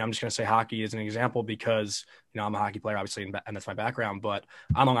just going to say hockey as an example because, I'm a hockey player, obviously, and that's my background. But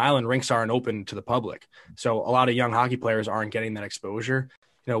on Long Island, rinks aren't open to the public. So a lot of young hockey players aren't getting that exposure.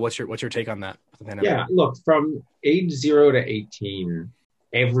 What's your take on that? Yeah, look, from age 0 to 18,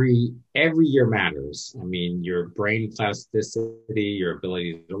 every year matters. I mean, your brain plasticity, your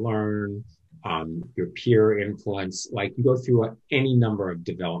ability to learn, your peer influence, like you go through any number of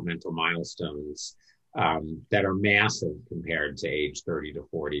developmental milestones that are massive compared to age 30 to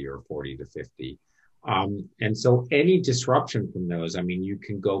 40 or 40 to 50. And so any disruption from those, I mean, you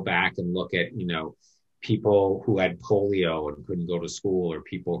can go back and look at, people who had polio and couldn't go to school, or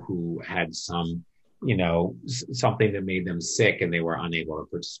people who had some, something that made them sick and they were unable to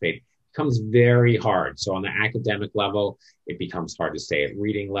participate. It becomes very hard. So on the academic level, it becomes hard to stay at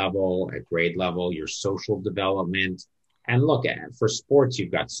reading level, at grade level, your social development. And look, for sports,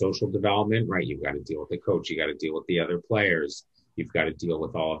 you've got social development, right? You've got to deal with the coach. You got to deal with the other players. You've got to deal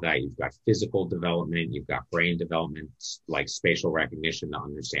with all of that. You've got physical development. You've got brain development, like spatial recognition to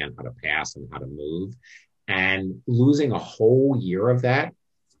understand how to pass and how to move. And losing a whole year of that,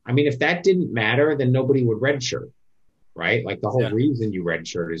 I mean, if that didn't matter, then nobody would redshirt, right? Like the whole reason you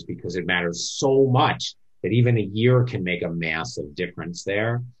redshirt is because it matters so much that even a year can make a massive difference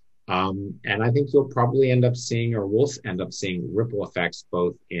there. And I think you'll probably end up seeing, or will end up seeing, ripple effects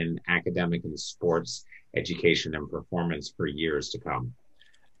both in academic and sports education and performance for years to come.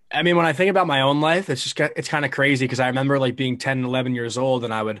 I mean, when I think about my own life, it's kind of crazy because I remember like being 10 and 11 years old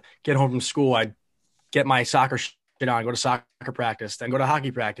and I would get home from school. I'd get my soccer shit on, go to soccer practice, then go to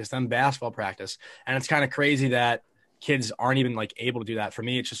hockey practice, then basketball practice. And it's kind of crazy that kids aren't even like able to do that. For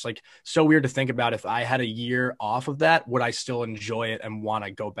me, it's just like so weird to think about. If I had a year off of that, would I still enjoy it and want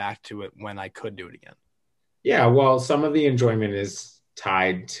to go back to it when I could do it again? Yeah, well, some of the enjoyment is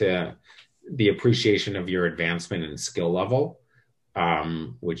tied to the appreciation of your advancement and skill level,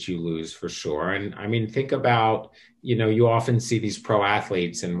 which you lose for sure. And I mean, think about, you often see these pro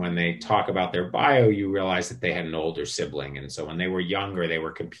athletes, and when they talk about their bio, you realize that they had an older sibling. And so when they were younger, they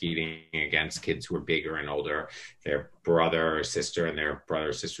were competing against kids who were bigger and older, their brother or sister and their brother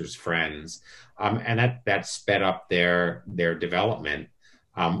or sister's friends. And that sped up their development.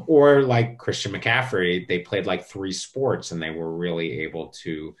 Or like Christian McCaffrey, they played like 3 sports and they were really able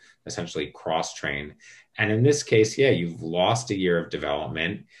to essentially cross-train. And in this case, you've lost a year of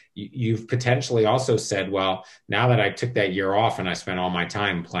development. You've potentially also said, well, now that I took that year off and I spent all my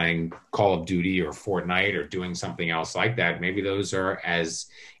time playing Call of Duty or Fortnite or doing something else like that, maybe those are as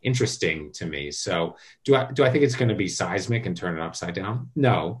interesting to me. So do I think it's going to be seismic and turn it upside down?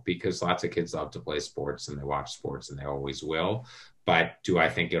 No, because lots of kids love to play sports and they watch sports and they always will. But do I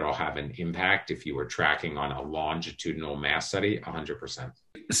think it'll have an impact if you were tracking on a longitudinal mass study? 100%.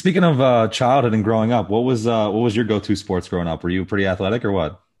 Speaking of childhood and growing up, what was your go-to sports growing up? Were you pretty athletic or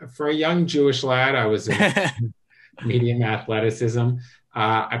what? For a young Jewish lad, I was in medium athleticism.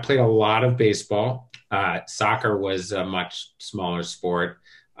 I played a lot of baseball. Soccer was a much smaller sport.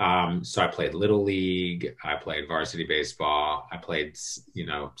 So I played Little League. I played varsity baseball. I played,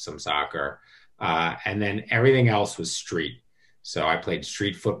 some soccer. And then everything else was street. So I played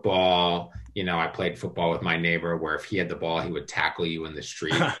street football. I played football with my neighbor where if he had the ball, he would tackle you in the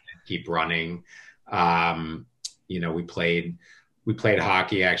street and keep running. We played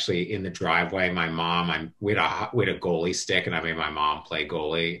hockey actually in the driveway. My mom, we had a goalie stick, and I made my mom play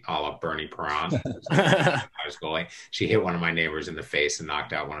goalie, a la Bernie Perron. I was goalie. She hit one of my neighbors in the face and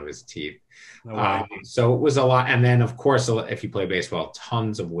knocked out one of his teeth. So it was a lot. And then, of course, if you play baseball,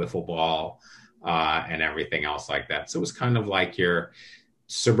 tons of wiffle ball and everything else like that. So it was kind of like your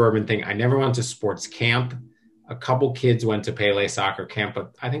suburban thing. I never went to sports camp. A couple kids went to Pele soccer camp,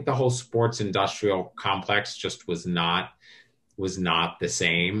 but I think the whole sports industrial complex just was not the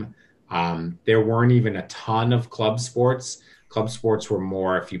same. There weren't even a ton of club sports. Club sports were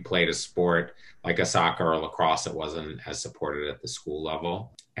more if you played a sport like a soccer or lacrosse, it wasn't as supported at the school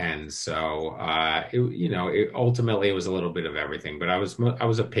level. And so, ultimately it was a little bit of everything, but I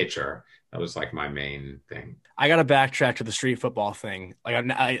was a pitcher. That was like my main thing. I got to backtrack to the street football thing. Like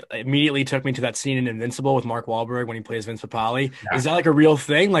I immediately took me to that scene in Invincible with Mark Wahlberg when he plays Vince Papale. Yeah. Is that like a real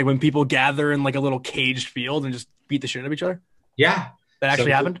thing? Like when people gather in like a little caged field and just beat the shit out of each other? Yeah. That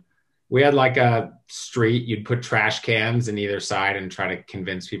actually happened? We had like a street. You'd put trash cans in either side and try to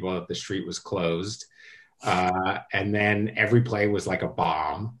convince people that the street was closed. And then every play was like a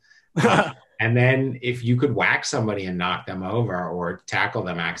bomb. And then if you could whack somebody and knock them over or tackle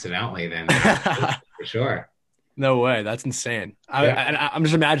them accidentally, then for sure. No way. That's insane. Yeah. I'm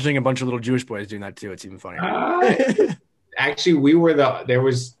just imagining a bunch of little Jewish boys doing that too. It's even funnier. Actually, there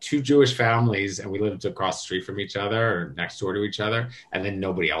was two Jewish families and we lived across the street from each other or next door to each other. And then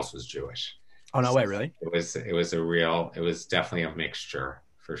nobody else was Jewish. Oh, no way. Really? It was definitely a mixture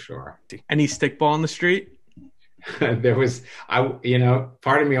for sure. Any stickball on the street? There was,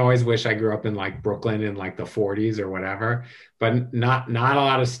 part of me always wish I grew up in like Brooklyn in like the 40s or whatever, but not a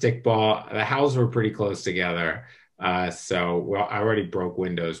lot of stickball. The houses were pretty close together. I already broke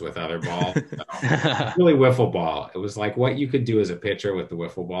windows with other balls. So really wiffle ball. It was like what you could do as a pitcher with the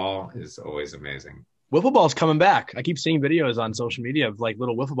wiffle ball is always amazing. Wiffle ball's coming back. I keep seeing videos on social media of like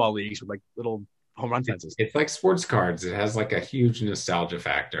little wiffle ball leagues with like little home run fences. It's like sports cards. It has like a huge nostalgia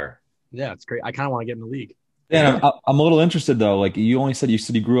factor. Yeah, it's great. I kind of want to get in the league. Yeah, I'm a little interested though. Like you said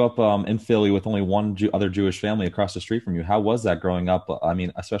you grew up in Philly with only one other Jewish family across the street from you. How was that growing up? I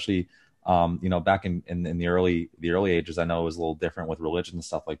mean, especially back in the early ages. I know it was a little different with religion and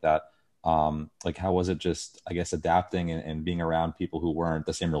stuff like that. Like how was it just, I guess, adapting and being around people who weren't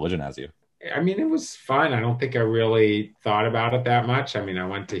the same religion as you? I mean, it was fun. I don't think I really thought about it that much. I mean, I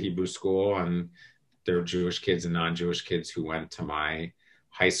went to Hebrew school and there were Jewish kids and non-Jewish kids who went to my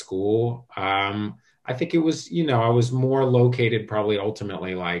high school. I think it was, I was more located probably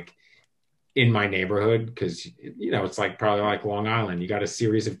ultimately like in my neighborhood because, it's like probably like Long Island. You got a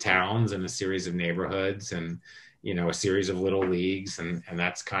series of towns and a series of neighborhoods and, a series of little leagues. And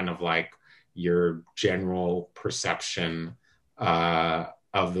that's kind of like your general perception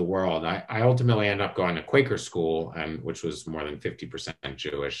of the world. I ultimately ended up going to Quaker school, which was more than 50%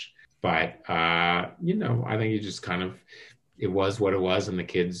 Jewish. But, I think you just kind of, it was what it was and the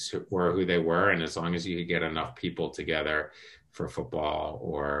kids were who they were. And as long as you could get enough people together for football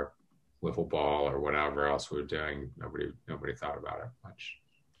or wiffle ball or whatever else we were doing, nobody thought about it much.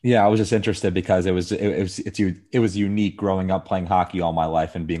 Yeah, I was just interested because it was unique growing up playing hockey all my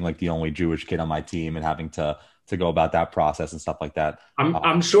life and being like the only Jewish kid on my team and having to go about that process and stuff like that.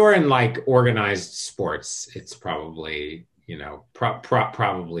 I'm sure in like organized sports, it's probably,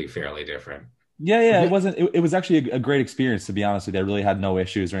 probably fairly different. Yeah. It was actually a great experience, to be honest with you. I really had no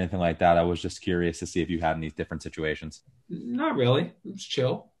issues or anything like that. I was just curious to see if you had any different situations. Not really. It was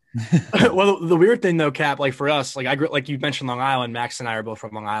chill. Well, the weird thing though, Cap, like for us, like I grew, like you mentioned Long Island, Max and I are both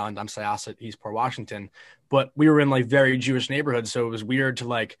from Long Island. I'm Syosset, he's Port Washington, but we were in like very Jewish neighborhoods. So it was weird to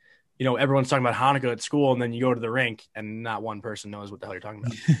like, everyone's talking about Hanukkah at school and then you go to the rink and not one person knows what the hell you're talking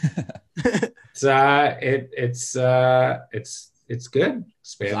about. It's good.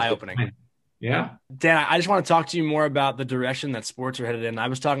 It's eye-opening. Yeah. Dan, I just want to talk to you more about the direction that sports are headed in. I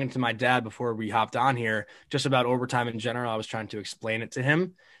was talking to my dad before we hopped on here just about overtime in general. I was trying to explain it to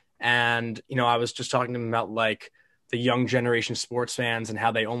him. And, I was just talking to him about like the young generation sports fans and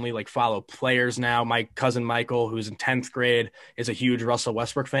how they only like follow players now. My cousin Michael, who's in 10th grade, is a huge Russell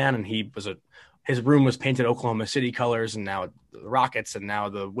Westbrook fan. And his room was painted Oklahoma City colors and now the Rockets and now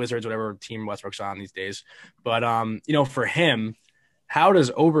the Wizards, whatever team Westbrook's on these days. But, for him, how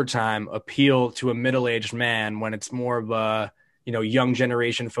does overtime appeal to a middle-aged man when it's more of a, young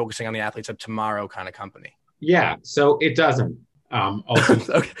generation focusing on the athletes of tomorrow kind of company? Yeah, so it doesn't.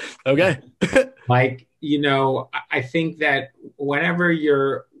 Also, okay. Like, I think that whenever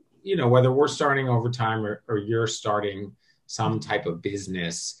you're, whether we're starting Overtime or you're starting some type of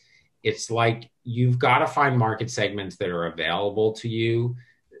business, it's like you've got to find market segments that are available to you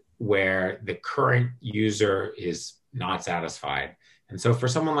where the current user is not satisfied. And so for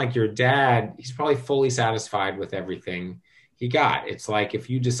someone like your dad, he's probably fully satisfied with everything he got. It's like if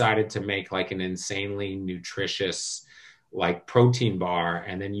you decided to make like an insanely nutritious like protein bar,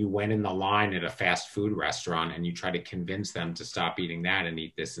 and then you went in the line at a fast food restaurant and you try to convince them to stop eating that and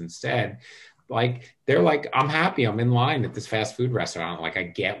eat this instead. Like, they're like, I'm happy, I'm in line at this fast food restaurant. Like, I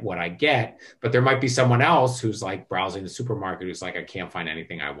get what I get, but there might be someone else who's like browsing the supermarket who's like, I can't find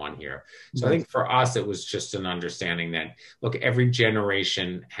anything I want here. So I think for us, it was just an understanding that, look, every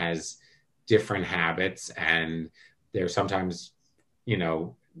generation has different habits, and they're sometimes,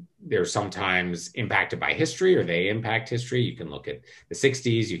 they're sometimes impacted by history, or they impact history. You can look at the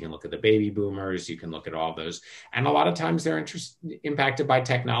 60s, you can look at the baby boomers, you can look at all those. And a lot of times they're impacted by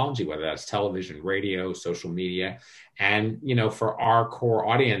technology, whether that's television, radio, social media. And, for our core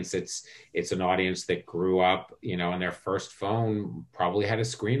audience, it's an audience that grew up, and their first phone probably had a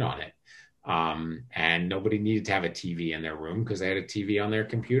screen on it. And nobody needed to have a TV in their room because they had a TV on their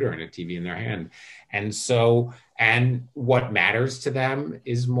computer and a TV in their hand. And so, and what matters to them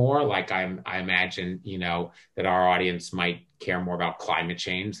is more like, I imagine, that our audience might care more about climate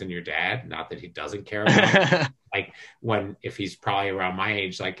change than your dad. Not that he doesn't care about like if he's probably around my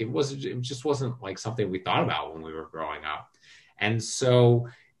age, like it just wasn't like something we thought about when we were growing up. And so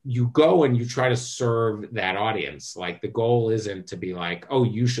you go and you try to serve that audience. Like, the goal isn't to be like, oh,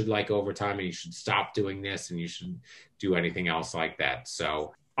 you should like Overtime and you should stop doing this and you should do anything else like that.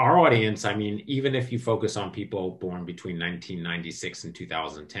 So our audience, I mean, even if you focus on people born between 1996 and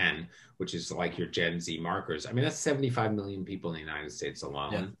 2010, which is like your Gen Z markers, I mean, that's 75 million people in the United States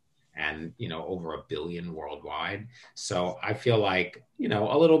alone. Yeah. And, over 1 billion worldwide. So I feel like,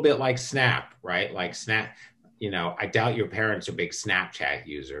 a little bit like Snap, right? Like Snap, I doubt your parents are big Snapchat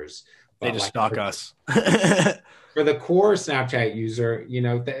users. They just stalk us. For the core Snapchat user,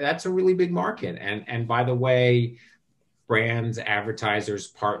 that's a really big market. And by the way, brands, advertisers,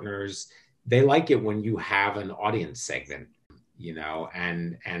 partners, they like it when you have an audience segment,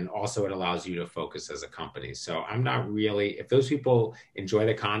 and also it allows you to focus as a company. So I'm not really, if those people enjoy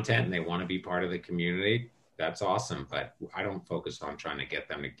the content and they want to be part of the community, that's awesome. But I don't focus on trying to get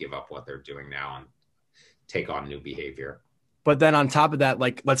them to give up what they're doing now and take on new behavior. But then on top of that,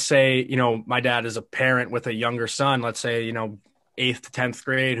 like, let's say, my dad is a parent with a younger son, let's say, 8th to 10th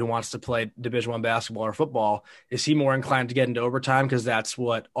grade, who wants to play Division I basketball or football. Is he more inclined to get into Overtime because that's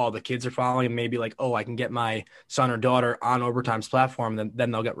what all the kids are following, and maybe like, oh, I can get my son or daughter on Overtime's platform,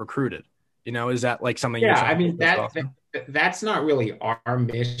 then they'll get recruited? Is that like something? Yeah, I mean, that's not really our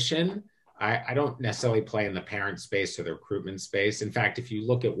mission. I don't necessarily play in the parent space or the recruitment space. In fact, if you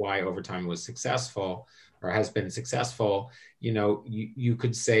look at why Overtime was successful or has been successful, you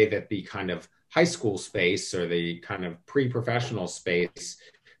could say that the kind of high school space or the kind of pre-professional space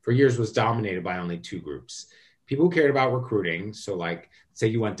for years was dominated by only two groups. People who cared about recruiting. So like, say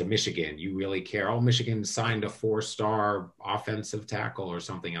you went to Michigan, you really care. Oh, Michigan signed a 4-star offensive tackle or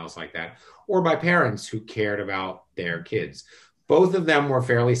something else like that. Or by parents who cared about their kids. Both of them were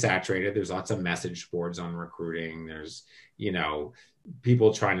fairly saturated. There's lots of message boards on recruiting. There's,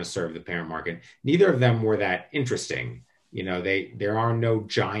 people trying to serve the parent market. Neither of them were that interesting. There are no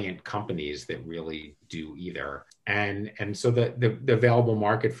giant companies that really do either. And so the available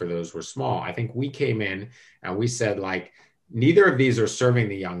market for those were small. I think we came in and we said, like, neither of these are serving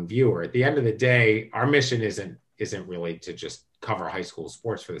the young viewer. At the end of the day, our mission isn't really to just cover high school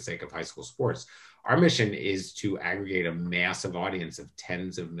sports for the sake of high school sports. Our mission is to aggregate a massive audience of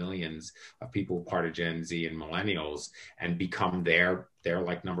tens of millions of people part of Gen Z and Millennials and become their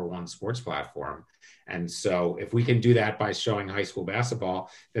like number one sports platform. And so if we can do that by showing high school basketball,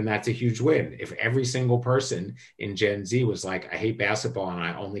 then that's a huge win. If every single person in Gen Z was like, I hate basketball and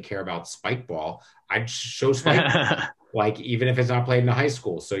I only care about spike ball, I'd show spike ball. Like, even if it's not played in a high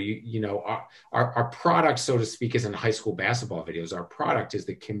school. So, our product, so to speak, isn't high school basketball videos. Our product is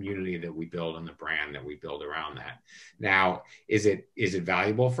the community that we build and the brand that we build around that. Now, is it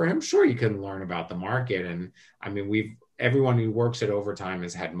valuable for him? Sure, you can learn about the market. And I mean, everyone who works at Overtime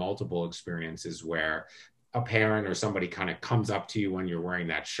has had multiple experiences where a parent or somebody kind of comes up to you when you're wearing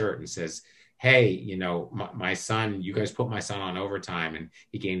that shirt and says, hey, my son, you guys put my son on Overtime and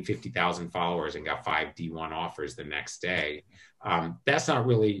he gained 50,000 followers and got 5 D1 offers the next day. That's not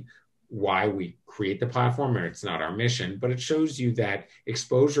really why we create the platform, and it's not our mission, but it shows you that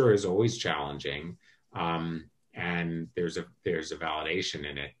exposure is always challenging. And there's a validation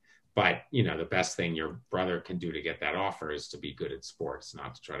in it. But, you know, the best thing your brother can do to get that offer is to be good at sports,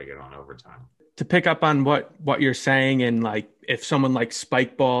 not to try to get on overtime. To pick up on what you're saying, and like if someone likes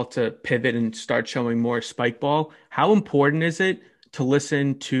spike ball to pivot and start showing more spike ball, how important is it to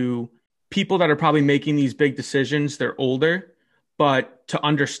listen to people that are probably making these big decisions? They're older, but to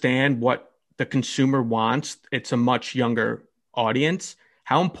understand what the consumer wants, it's a much younger audience.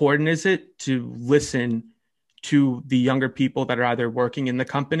 How important is it to listen to the younger people that are either working in the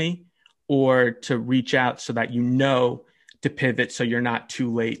company or to reach out so that you know to pivot so you're not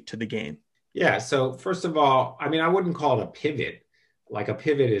too late to the game? Yeah. So first of all, I mean, I wouldn't call it a pivot. Like a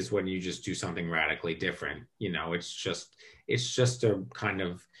pivot is when you just do something radically different. You know, it's just a kind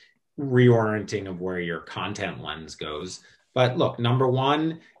of reorienting of where your content lens goes. But look, number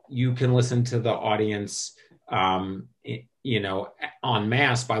one, you can listen to the audience, you know, en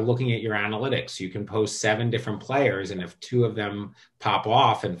masse by looking at your analytics. You can post 7 different players, and if 2 of them pop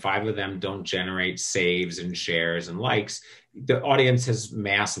off and 5 of them don't generate saves and shares and likes, the audience has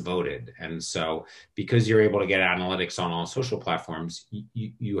mass voted. And so because you're able to get analytics on all social platforms,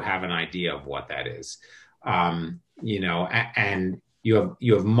 you have an idea of what that is. You know, and you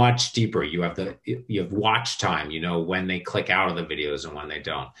have much deeper, you have watch time, you know, when they click out of the videos and when they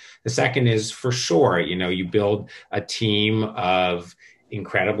don't. The second is, for sure, you know, you build a team of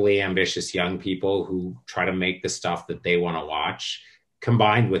incredibly ambitious young people who try to make the stuff that they want to watch,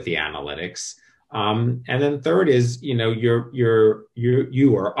 combined with the analytics. And then third is, you know,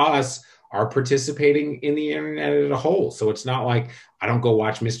 you or us are participating in the internet as a whole. So it's not like I don't go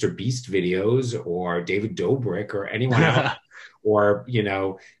watch Mr. Beast videos or David Dobrik or anyone else. Or, you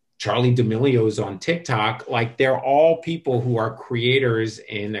know, Charlie D'Amelio's on TikTok. Like, they're all people who are creators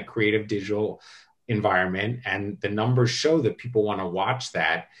in a creative digital environment. And the numbers show that people want to watch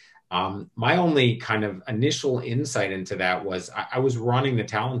that. My only kind of initial insight into that was I was running the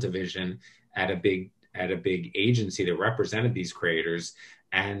talent division at a big agency that represented these creators.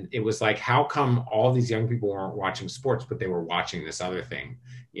 And it was like, how come all these young people weren't watching sports, but they were watching this other thing?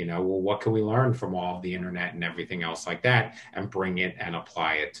 You know, well, what can we learn from all of the internet and everything else like that and bring it and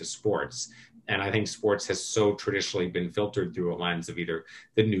apply it to sports? And I think sports has so traditionally been filtered through a lens of either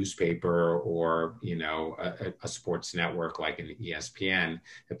the newspaper or, you know, a sports network like an ESPN,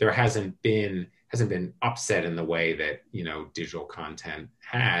 that there hasn't been upset in the way that, you know, digital content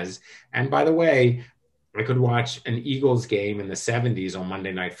has. And by the way, I could watch an Eagles game in the 70s on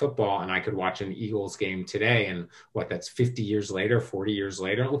Monday Night Football, and I could watch an Eagles game today. And that's 50 years later, 40 years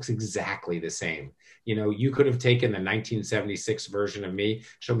later, it looks exactly the same. You know, you could have taken the 1976 version of me,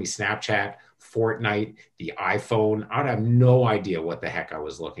 show me Snapchat, Fortnite, the iPhone. I'd have no idea what the heck I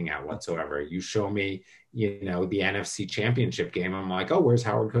was looking at whatsoever. You show me, you know, the NFC Championship game. I'm like, oh, where's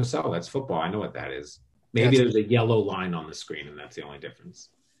Howard Cosell? That's football. I know what that is. Maybe there's a yellow line on the screen, and that's the only difference.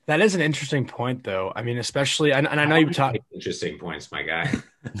 That is an interesting point, though. I mean, especially, and I know you talk interesting points, my guy.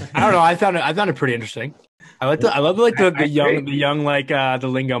 I don't know. I found it pretty interesting. I love the young like the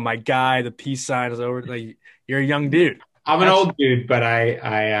lingo. My guy, the peace sign is over. Like, you're a young dude. I'm an old dude, but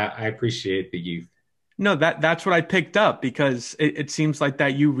I appreciate the youth. No, that's what I picked up, because it seems like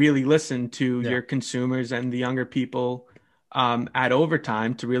that you really listen to your consumers and the younger people at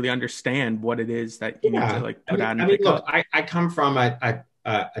Overtime to really understand what it is that you need to like put out. Look, I come from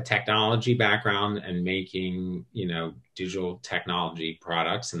a technology background and making, you know, digital technology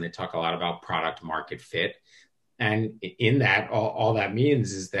products, and they talk a lot about product market fit. And in that, all that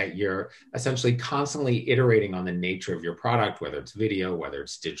means is that you're essentially constantly iterating on the nature of your product, whether it's video, whether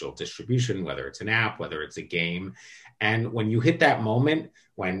it's digital distribution, whether it's an app, whether it's a game. And when you hit that moment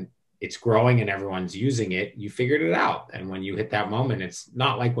when it's growing and everyone's using it, you figured it out. And when you hit that moment, it's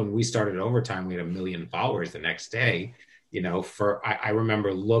not like when we started Overtime, we had 1 million followers the next day. You know, I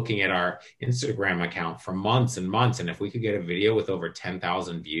remember looking at our Instagram account for months and months. And if we could get a video with over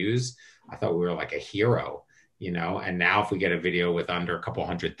 10,000 views, I thought we were like a hero, you know. And now if we get a video with under a couple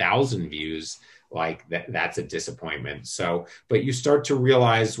 100,000 views, like that's a disappointment. So, but you start to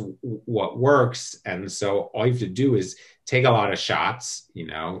realize what works. And so all you have to do is take a lot of shots, you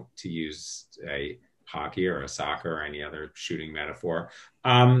know, to use a hockey or a soccer or any other shooting metaphor.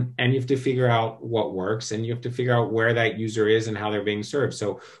 And you have to figure out what works, and you have to figure out where that user is and how they're being served.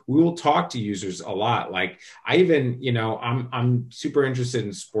 So we will talk to users a lot. Like, I even, you know, I'm super interested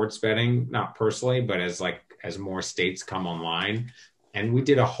in sports betting, not personally, but as more states come online. And we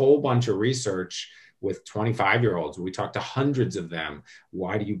did a whole bunch of research with 25-year-olds. We talked to hundreds of them.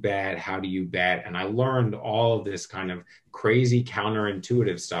 Why do you bet? How do you bet? And I learned all of this kind of crazy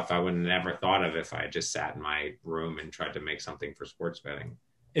counterintuitive stuff I would have never thought of if I just sat in my room and tried to make something for sports betting.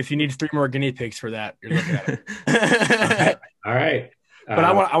 If you need 3 more guinea pigs for that, you're looking at it. Okay. All right. But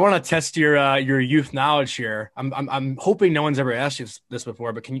I want to test your youth knowledge here. I'm hoping no one's ever asked you this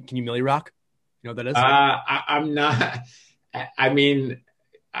before, but can you Millie Rock? You know what that is? I'm not. I mean,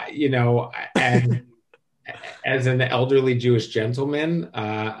 you know, and as an elderly Jewish gentleman,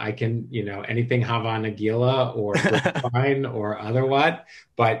 I can, you know, anything Hava Nagila or fine or other what.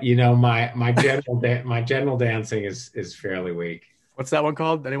 But you know, my general dancing is fairly weak. What's that one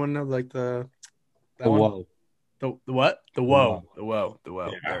called? Anyone know like the one? Whoa. The what? The whoa. The whoa. The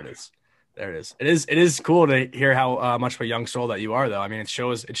whoa. Yeah. There it is. It is cool to hear how much of a young soul that you are, though. I mean, it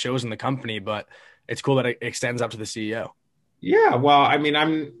shows in the company, but it's cool that it extends up to the CEO. Yeah. Well, I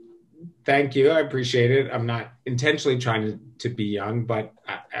mean, thank you. I appreciate it. I'm not intentionally trying to be young, but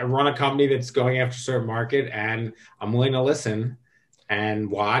I run a company that's going after a certain market, and I'm willing to listen and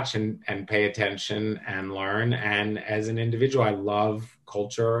watch and pay attention and learn. And as an individual, I love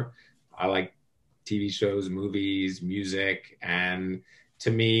culture. I like TV shows, movies, music. And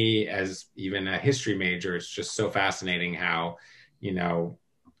to me, as even a history major, it's just so fascinating how, you know,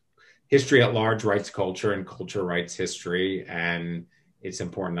 history at large writes culture and culture writes history. And it's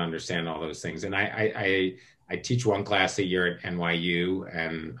important to understand all those things. And I teach one class a year at NYU,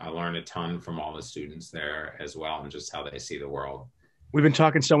 and I learn a ton from all the students there as well, and just how they see the world. We've been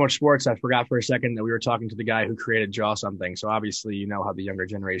talking so much sports, I forgot for a second that we were talking to the guy who created Draw Something. So obviously, you know how the younger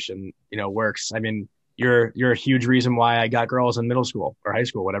generation, you know, works. I mean, you're a huge reason why I got girls in middle school or high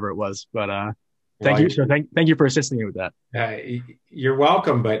school, whatever it was. But thank you. So thank you for assisting me with that. You're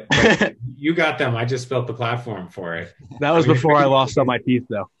welcome, but you got them. I just built the platform for it. That was before I lost all my teeth,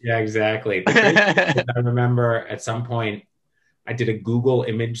 though. Yeah, exactly. I remember at some point I did a Google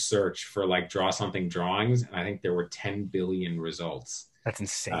image search for like Draw Something drawings, and I think there were 10 billion results. That's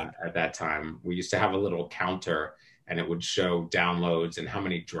insane. At that time, we used to have a little counter, and it would show downloads and how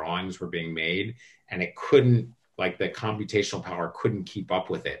many drawings were being made, and it couldn't, like the computational power couldn't keep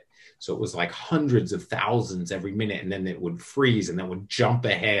up with it. So it was like hundreds of thousands every minute, and then it would freeze and then would jump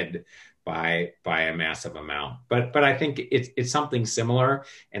ahead by a massive amount. But I think it's something similar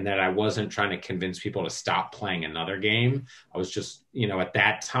in that I wasn't trying to convince people to stop playing another game. I was just, you know, at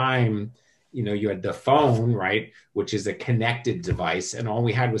that time, you know, you had the phone, right, which is a connected device, and all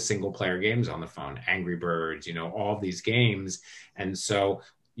we had was single player games on the phone, Angry Birds, you know, all these games. And so,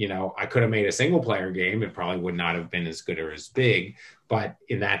 you know, I could have made a single player game. It probably would not have been as good or as big, but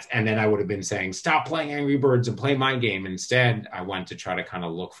and then I would have been saying, stop playing Angry Birds and play my game. Instead, I went to try to kind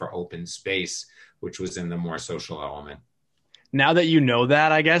of look for open space, which was in the more social element. Now that you know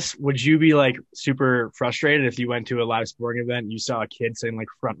that, I guess, would you be like super frustrated if you went to a live sporting event and you saw a kid sitting like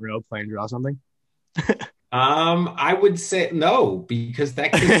front row playing Draw Something? I would say no, because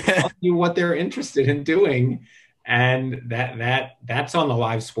that kid tells you what they're interested in doing. And that's on the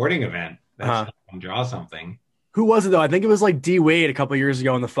live sporting event. That's not on Draw Something. Who was it though? I think it was like D Wade a couple of years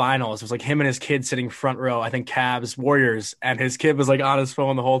ago in the finals. It was like him and his kid sitting front row. I think Cavs Warriors, and his kid was like on his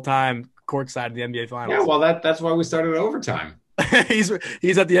phone the whole time, courtside of the NBA finals. Yeah, well, that's why we started overtime. he's at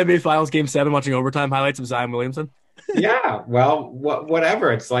the NBA finals game 7 watching overtime highlights of Zion Williamson. Yeah, well,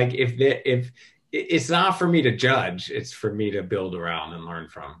 whatever. It's like if it's not for me to judge, it's for me to build around and learn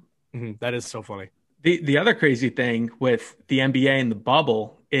from. Mm-hmm. That is so funny. The other crazy thing with the NBA and the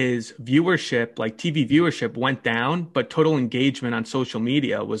bubble is viewership, like TV viewership went down, but total engagement on social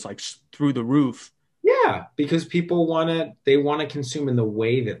media was like through the roof. Yeah, because people want to consume in the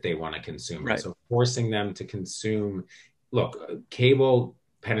way that they want to consume. Right. So forcing them to consume, look, cable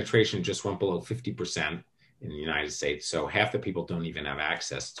penetration just went below 50% in the United States. So half the people don't even have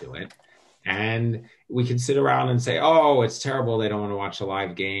access to it. And we can sit around and say, oh, it's terrible, they don't want to watch a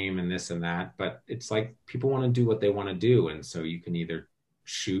live game and this and that. But it's like people want to do what they want to do. And so you can either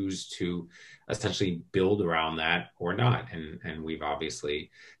choose to essentially build around that or not. And we've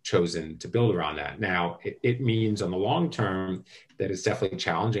obviously chosen to build around that. Now, it means on the long term that it's definitely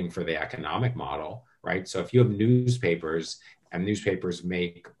challenging for the economic model, right? So if you have newspapers and newspapers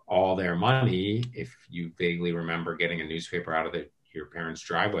make all their money, if you vaguely remember getting a newspaper out of your parents'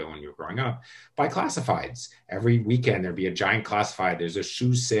 driveway when you were growing up, by classifieds. Every weekend there'd be a giant classified. There's a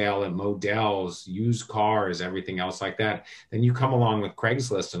shoe sale at Modell's, used cars, everything else like that. Then you come along with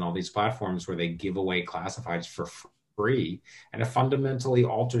Craigslist and all these platforms where they give away classifieds for free, and it fundamentally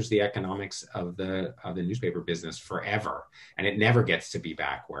alters the economics of the newspaper business forever, and it never gets to be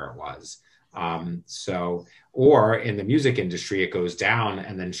back where it was. Or in the music industry, it goes down,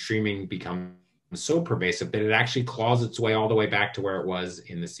 and then streaming becomes so pervasive that it actually claws its way all the way back to where it was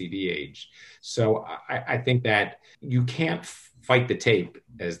in the CD age. So I think that you can't fight the tape,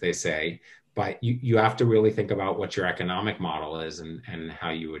 as they say, but you have to really think about what your economic model is and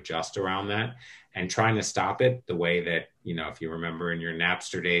how you adjust around that, and trying to stop it the way that, you know, if you remember in your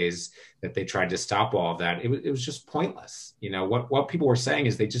Napster days that they tried to stop all of that, it was just pointless. You know, what people were saying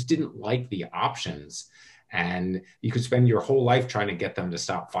is they just didn't like the options. And you could spend your whole life trying to get them to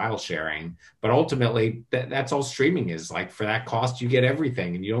stop file sharing. But ultimately, that's all streaming is. Like, for that cost, you get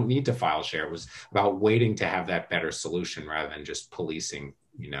everything and you don't need to file share. It was about waiting to have that better solution rather than just policing,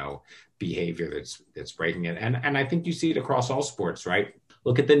 you know, behavior that's breaking it. And I think you see it across all sports, right?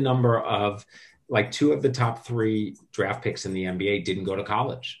 Look at the number of, like, 2 of the top 3 draft picks in the NBA didn't go to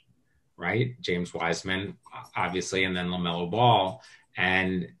college, right? James Wiseman, obviously, and then LaMelo Ball.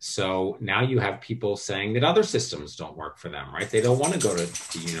 And so now you have people saying that other systems don't work for them, right? They don't want to go to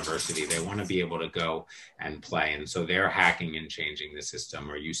the university. They want to be able to go and play. And so they're hacking and changing the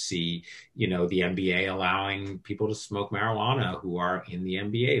system. Or you see, you know, the NBA allowing people to smoke marijuana who are in the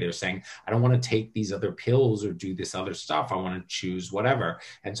NBA. They're saying, I don't want to take these other pills or do this other stuff. I want to choose whatever.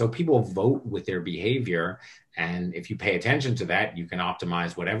 And so people vote with their behavior. And if you pay attention to that, you can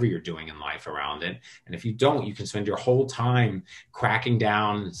optimize whatever you're doing in life around it. And if you don't, you can spend your whole time cracking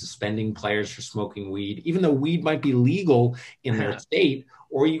down and suspending players for smoking weed, even though weed might be legal in their state,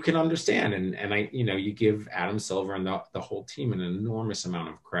 or you can understand. And I, you know, you give Adam Silver and the whole team an enormous amount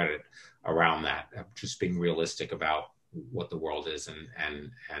of credit around that, just being realistic about what the world is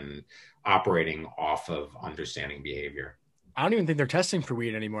and operating off of understanding behavior. I don't even think they're testing for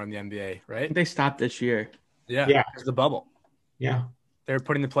weed anymore in the NBA, right? They stopped this year. Yeah. It's the bubble. Yeah. They're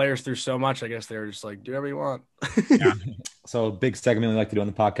putting the players through so much. I guess they're just like, do whatever you want. Yeah. So a big segment we like to do on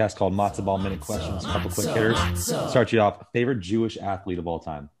the podcast called Matzo Ball Minute Questions. A couple quick hitters. Start you off. Favorite Jewish athlete of all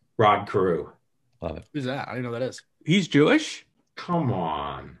time? Rod Carew. Love it. Who's that? I didn't know that is. He's Jewish? Come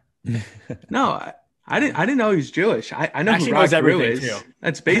on. No, I didn't know he's Jewish. I know Actually who Rod knows Carew everything, is. too.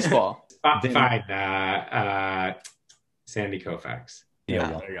 That's baseball. Fine. Sandy Koufax. Yeah,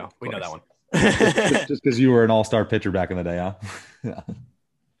 there you go. We know that one. Just because you were an all-star pitcher back in the day, huh?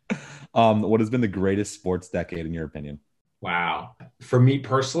 What has been the greatest sports decade in your opinion? Wow. For me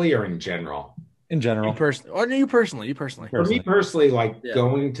personally, or in general? In general. You personally. For me personally, like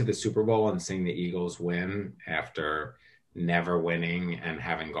going to the Super Bowl and seeing the Eagles win after never winning and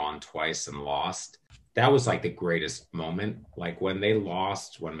having gone twice and lost. That was like the greatest moment. Like when they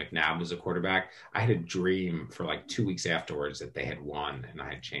lost, when McNabb was a quarterback, I had a dream for like 2 weeks afterwards that they had won, and I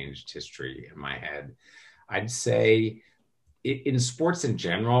had changed history in my head. I'd say in sports in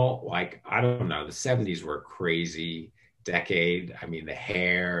general, like, I don't know, the 70s were a crazy decade. I mean, the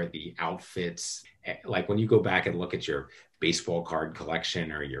hair, the outfits, like when you go back and look at your baseball card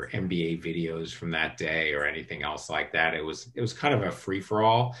collection or your NBA videos from that day or anything else like that, it was kind of a free for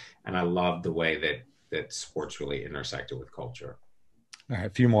all. And I loved the way that sports really intersected with culture. All right, a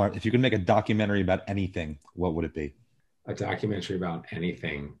few more. If you could make a documentary about anything, what would it be? A documentary about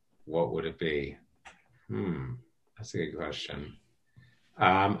anything, what would it be? That's a good question.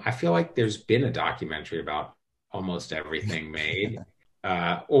 I feel like there's been a documentary about almost everything made,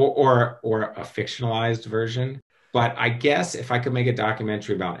 or a fictionalized version. But I guess if I could make a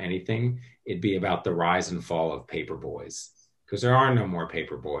documentary about anything, it'd be about the rise and fall of paper boys. Because there are no more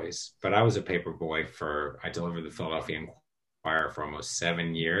paper boys. But I was a paper boy I delivered the Philadelphia Inquirer for almost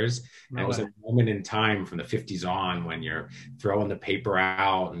 7 years. And it was a moment in time from the 50s on when you're throwing the paper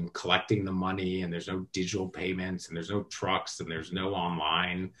out and collecting the money, and there's no digital payments, and there's no trucks, and there's no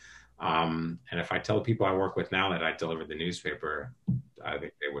online. And if I tell people I work with now that I delivered the newspaper, I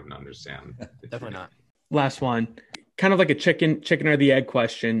think they wouldn't understand. Definitely not. Last one. Kind of like a chicken or the egg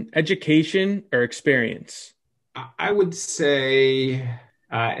question. Education or experience? I would say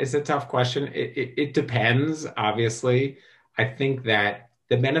it's a tough question. It depends, obviously. I think that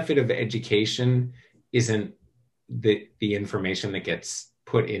the benefit of education isn't the information that gets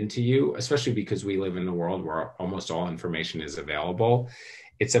put into you, especially because we live in a world where almost all information is available.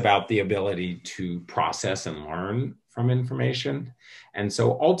 It's about the ability to process and learn from information. And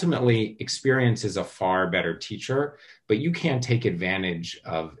so ultimately, experience is a far better teacher, but you can't take advantage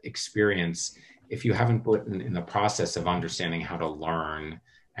of experience if you haven't put in the process of understanding how to learn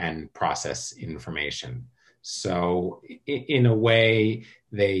and process information. So in a way,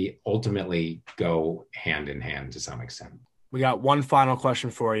 they ultimately go hand in hand to some extent. We got one final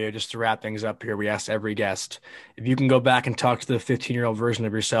question for you just to wrap things up here. We asked every guest, if you can go back and talk to the 15-year-old version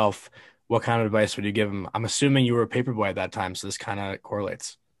of yourself, what kind of advice would you give him? I'm assuming you were a paperboy at that time, so this kind of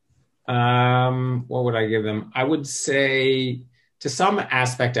correlates. What would I give them? I would say to some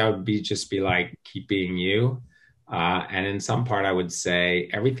aspect, I would just be like, keep being you. And in some part, I would say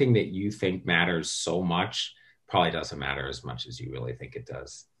everything that you think matters so much probably doesn't matter as much as you really think it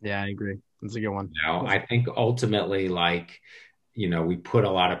does. Yeah, I agree. That's a good one. I think ultimately, like, we put a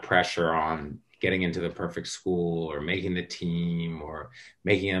lot of pressure on getting into the perfect school or making the team or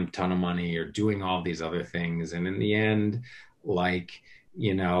making a ton of money or doing all these other things. And in the end, like,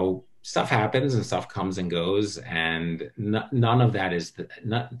 stuff happens and stuff comes and goes. And none of that is,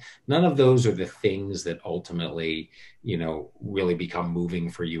 none of those are the things that ultimately, really become moving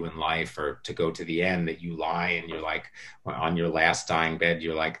for you in life, or to go to the end that you lie and you're like, on your last dying bed,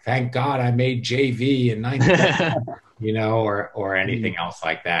 you're like, thank God I made JV in 90, or anything else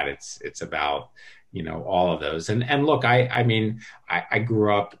like that. It's about, all of those. And look, I mean, I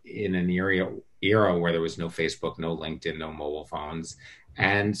grew up in an era where there was no Facebook, no LinkedIn, no mobile phones.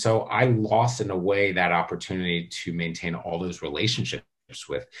 And so I lost, in a way, that opportunity to maintain all those relationships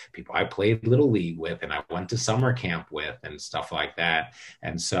with people I played Little League with and I went to summer camp with and stuff like that.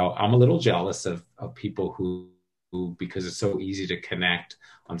 And so I'm a little jealous of people who, because it's so easy to connect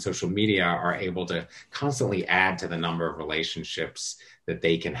on social media, are able to constantly add to the number of relationships that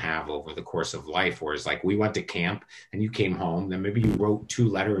they can have over the course of life. Whereas, like, we went to camp and you came home, then maybe you wrote 2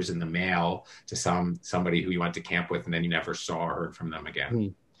 letters in the mail to somebody who you went to camp with, and then you never saw or heard from them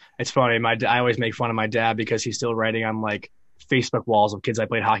again. It's funny. I always make fun of my dad because he's still writing on like Facebook walls of kids I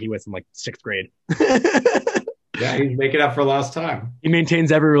played hockey with in like 6th grade. Yeah, he's making up for lost time. He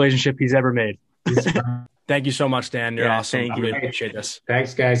maintains every relationship he's ever made. Thank you so much, Dan. You're awesome. Thank you. I really appreciate this.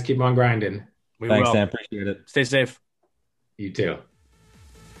 Thanks, guys. Keep on grinding. Thanks, Dan. Appreciate it. Stay safe. You too.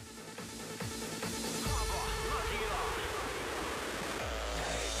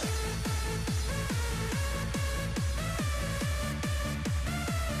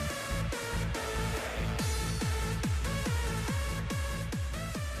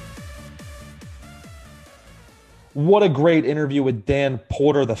 What a great interview with Dan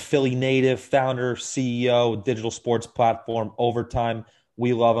Porter, the Philly native, founder, CEO, digital sports platform Overtime.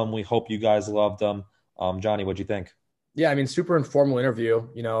 We love him. We hope you guys loved him. Johnny, what'd you think? Yeah, I mean, super informal interview.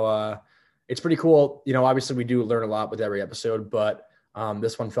 It's pretty cool. Obviously we do learn a lot with every episode, but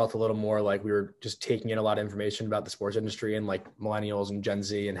this one felt a little more like we were just taking in a lot of information about the sports industry and like millennials and Gen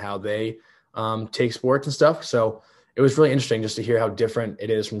Z and how they take sports and stuff. So it was really interesting just to hear how different it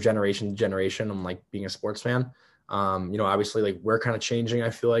is from generation to generation. I'm like being a sports fan. Obviously, like, we're kind of changing, I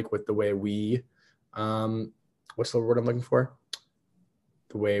feel like, with the way we, what's the word I'm looking for?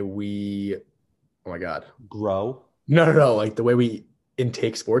 The way we, oh my God. Grow? No. Like the way we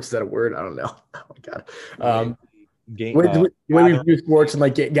intake sports. Is that a word? I don't know. Oh my God. The way we view sports and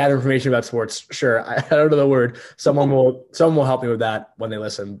like gather information about sports. Sure. I don't know the word. Someone will help me with that when they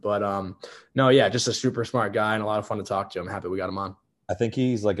listen. But no, yeah, just a super smart guy and a lot of fun to talk to. I'm happy we got him on. I think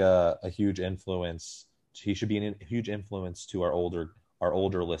he's like a huge influence. He should be a huge influence to our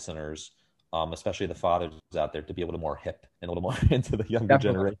older listeners, especially the fathers out there, to be able to more hip and a little more into the younger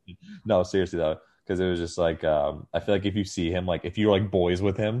generation. No, seriously though, because it was just like I feel like if you see him, like if you're like boys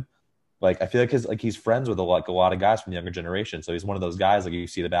with him, like I feel like he's friends with a lot of guys from the younger generation. So he's one of those guys, like you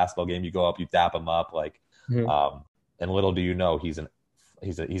see the basketball game, you go up, you dap him up, like, and little do you know he's an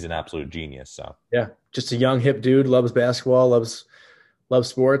absolute genius. So yeah, just a young hip dude, loves basketball, loves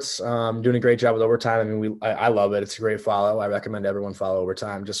sports, doing a great job with Overtime. I mean, I love it. It's a great follow. I recommend everyone follow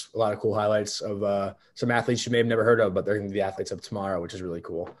Overtime. Just a lot of cool highlights of some athletes you may have never heard of, but they're going to be the athletes of tomorrow, which is really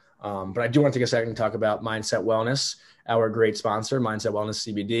cool. But I do want to take a second to talk about Mindset Wellness, our great sponsor, Mindset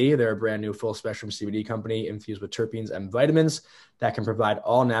Wellness CBD. They're a brand new full spectrum CBD company infused with terpenes and vitamins that can provide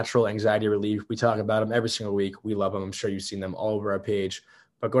all natural anxiety relief. We talk about them every single week. We love them. I'm sure you've seen them all over our page.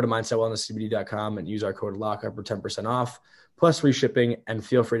 But go to mindsetwellnesscbd.com and use our code LOCKUP for 10% off, plus free shipping, and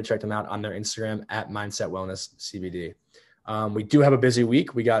feel free to check them out on their Instagram at Mindset Wellness CBD. We do have a busy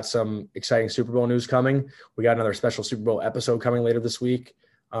week. We got some exciting Super Bowl news coming. We got another special Super Bowl episode coming later this week.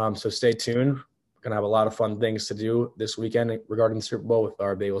 So stay tuned. We're going to have a lot of fun things to do this weekend regarding the Super Bowl with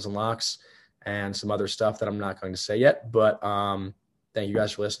our bagels and locks and some other stuff that I'm not going to say yet. But thank you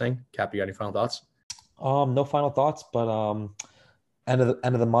guys for listening. Cap, you got any final thoughts? No final thoughts, but end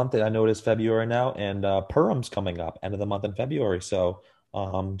of the month. I know it is February now, and Purim's coming up end of the month in February. So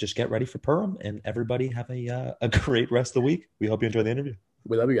just get ready for Purim, and everybody have a great rest of the week. We hope you enjoy the interview.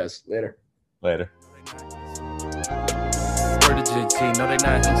 We love you guys. Later. Later. Word to JT, no they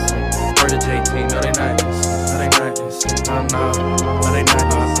not. Word to JT, no they not. No they not. No they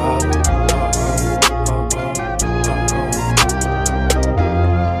not.